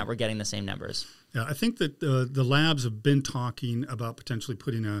them, and that we're getting the same numbers. Yeah, I think that the labs have been talking about potentially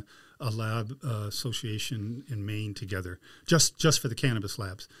putting a lab association in Maine together, just for the cannabis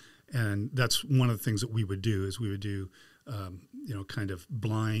labs. And that's one of the things that we would do, is we would do, kind of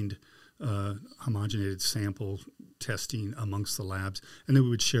blind homogenated sample testing amongst the labs, and then we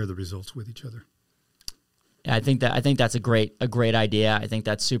would share the results with each other. I think that's a great idea. I think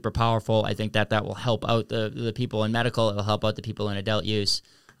that's super powerful. I think that will help out the people in medical. It'll help out the people in adult use.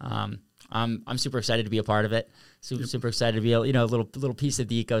 I'm super excited to be a part of it. Super excited to be a little piece of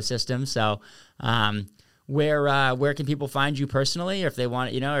the ecosystem. So, where can people find you personally, or if they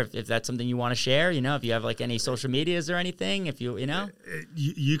want, if that's something you want to share, if you have like any social medias or anything, if you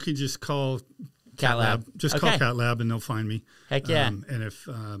you can just call Cat Lab. Just call Cat Lab and they'll find me. Heck yeah. And if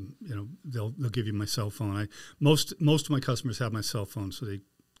they'll give you my cell phone. Most of my customers have my cell phone, so they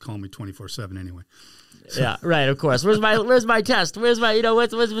call me 24/7 anyway. So. Yeah, right. Of course. Where's my test? Where's my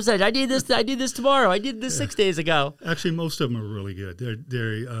what's the percentage? I need this tomorrow. I did this 6 days ago. Actually, most of them are really good.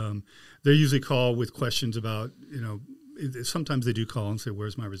 They usually call with questions about Sometimes they do call and say,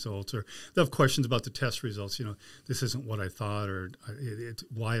 "Where's my results?" Or they'll have questions about the test results. This isn't what I thought, or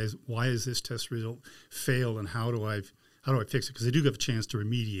why is this test result failed, and how do I fix it? Because they do have a chance to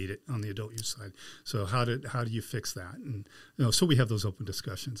remediate it on the adult use side. So how do you fix that? And so we have those open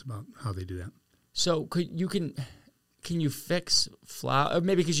discussions about how they do that. So can you fix flower? Or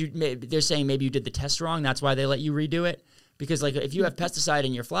maybe because they're saying maybe you did the test wrong. That's why they let you redo it. Because like if you have pesticide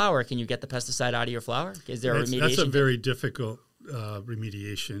in your flower, can you get the pesticide out of your flower? Is there a remediation? That's a very difficult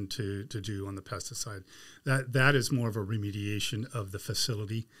remediation to do on the pesticide. That is more of a remediation of the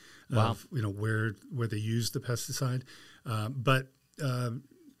facility, of where they use the pesticide. But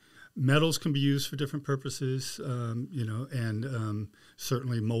metals can be used for different purposes, and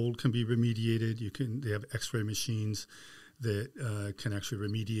certainly mold can be remediated. They have X-ray machines that can actually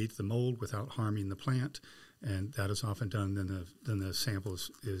remediate the mold without harming the plant, and that is often done. Then the sample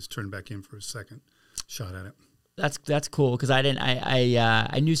is turned back in for a second shot at it. That's cool because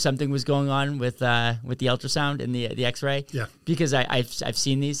I knew something was going on with the ultrasound and the X-ray. Yeah. Because I've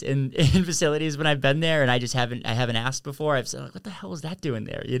seen these in facilities when I've been there, and I haven't asked before. I've said, like, what the hell is that doing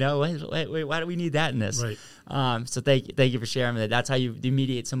there? You know, wait, why do we need that in this? Right. So thank you for sharing that. That's how you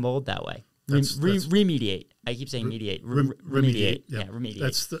remediate some mold that way. Remediate. I keep saying mediate. Remediate. Yeah.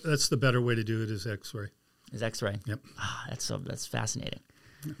 Remediate. That's the better way to do it is X-ray. Is X-ray. Yep. That's fascinating.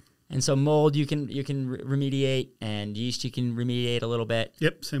 Yeah. And so mold you can remediate, and yeast you can remediate a little bit.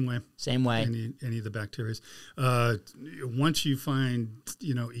 Yep, same way. Same way. Any of the bacteria. Once you find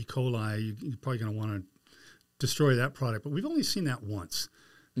E. coli, you're probably going to want to destroy that product. But we've only seen that once.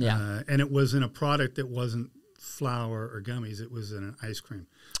 Yeah. And it was in a product that wasn't flour or gummies. It was in an ice cream.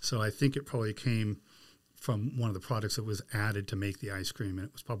 So I think it probably came from one of the products that was added to make the ice cream, and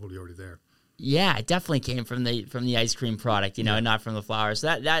it was probably already there. Yeah, it definitely came from the ice cream product, and not from the flour.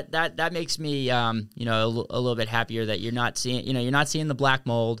 So that makes me, a little bit happier that you're not seeing the black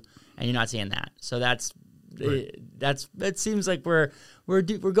mold, and you're not seeing that. So that seems like we're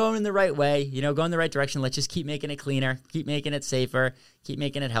going in the right way, going the right direction. Let's just keep making it cleaner, keep making it safer, keep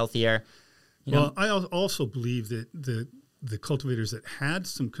making it healthier. I also believe that the cultivators that had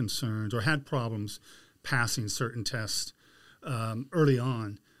some concerns or had problems passing certain tests early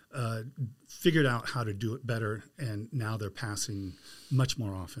on. Figured out how to do it better, and now they're passing much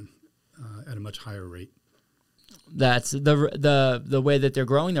more often at a much higher rate. That's the way that they're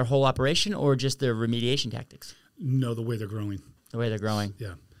growing their whole operation, or just their remediation tactics? No, the way they're growing. The way they're growing.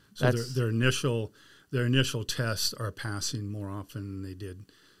 Yeah. So their initial tests are passing more often than they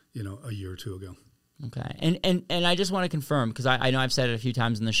did, a year or two ago. Okay. And I just want to confirm, because I know I've said it a few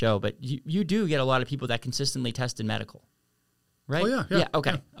times in the show, but you do get a lot of people that consistently test in medical. Right? Oh, yeah.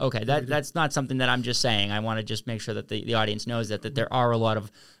 Okay. Yeah. Okay. That's not something that I'm just saying. I want to just make sure that the audience knows that there are a lot of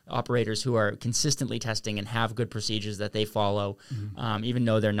operators who are consistently testing and have good procedures that they follow, even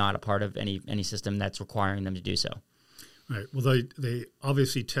though they're not a part of any system that's requiring them to do so. Right. Well, they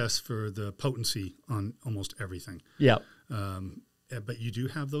obviously test for the potency on almost everything. Yeah. But you do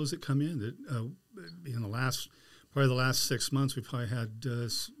have those that come in that in the last 6 months, we've probably had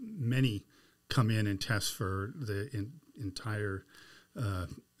many come in and test for the entire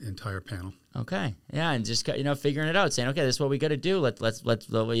panel. Okay, yeah, and just figuring it out, saying, okay, this is what we got to do. Let's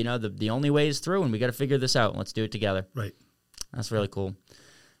the only way is through, and we got to figure this out. Let's do it together. Right. That's really cool.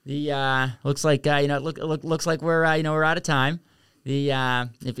 The looks like looks like we're out of time.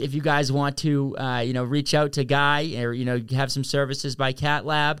 If you guys want to reach out to Guy or have some services by Cat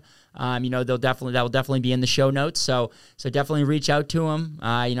Lab, that will definitely be in the show notes. So definitely reach out to him.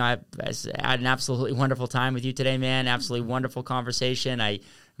 I had an absolutely wonderful time with you today, man. Absolutely wonderful conversation.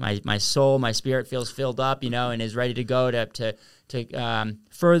 My soul, my spirit feels filled up, and is ready to go to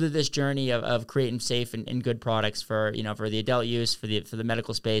further this journey of creating safe and good products for the adult use, for the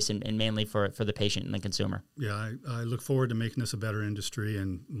medical space, and mainly for the patient and the consumer. Yeah, I look forward to making this a better industry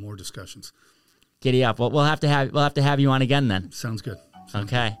and more discussions. Giddy up. Well, we'll have to have you on again then. Sounds good.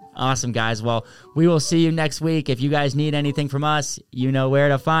 Okay. Awesome, guys. Well, we will see you next week. If you guys need anything from us, you know where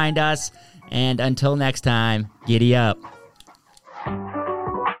to find us. And until next time, giddy up.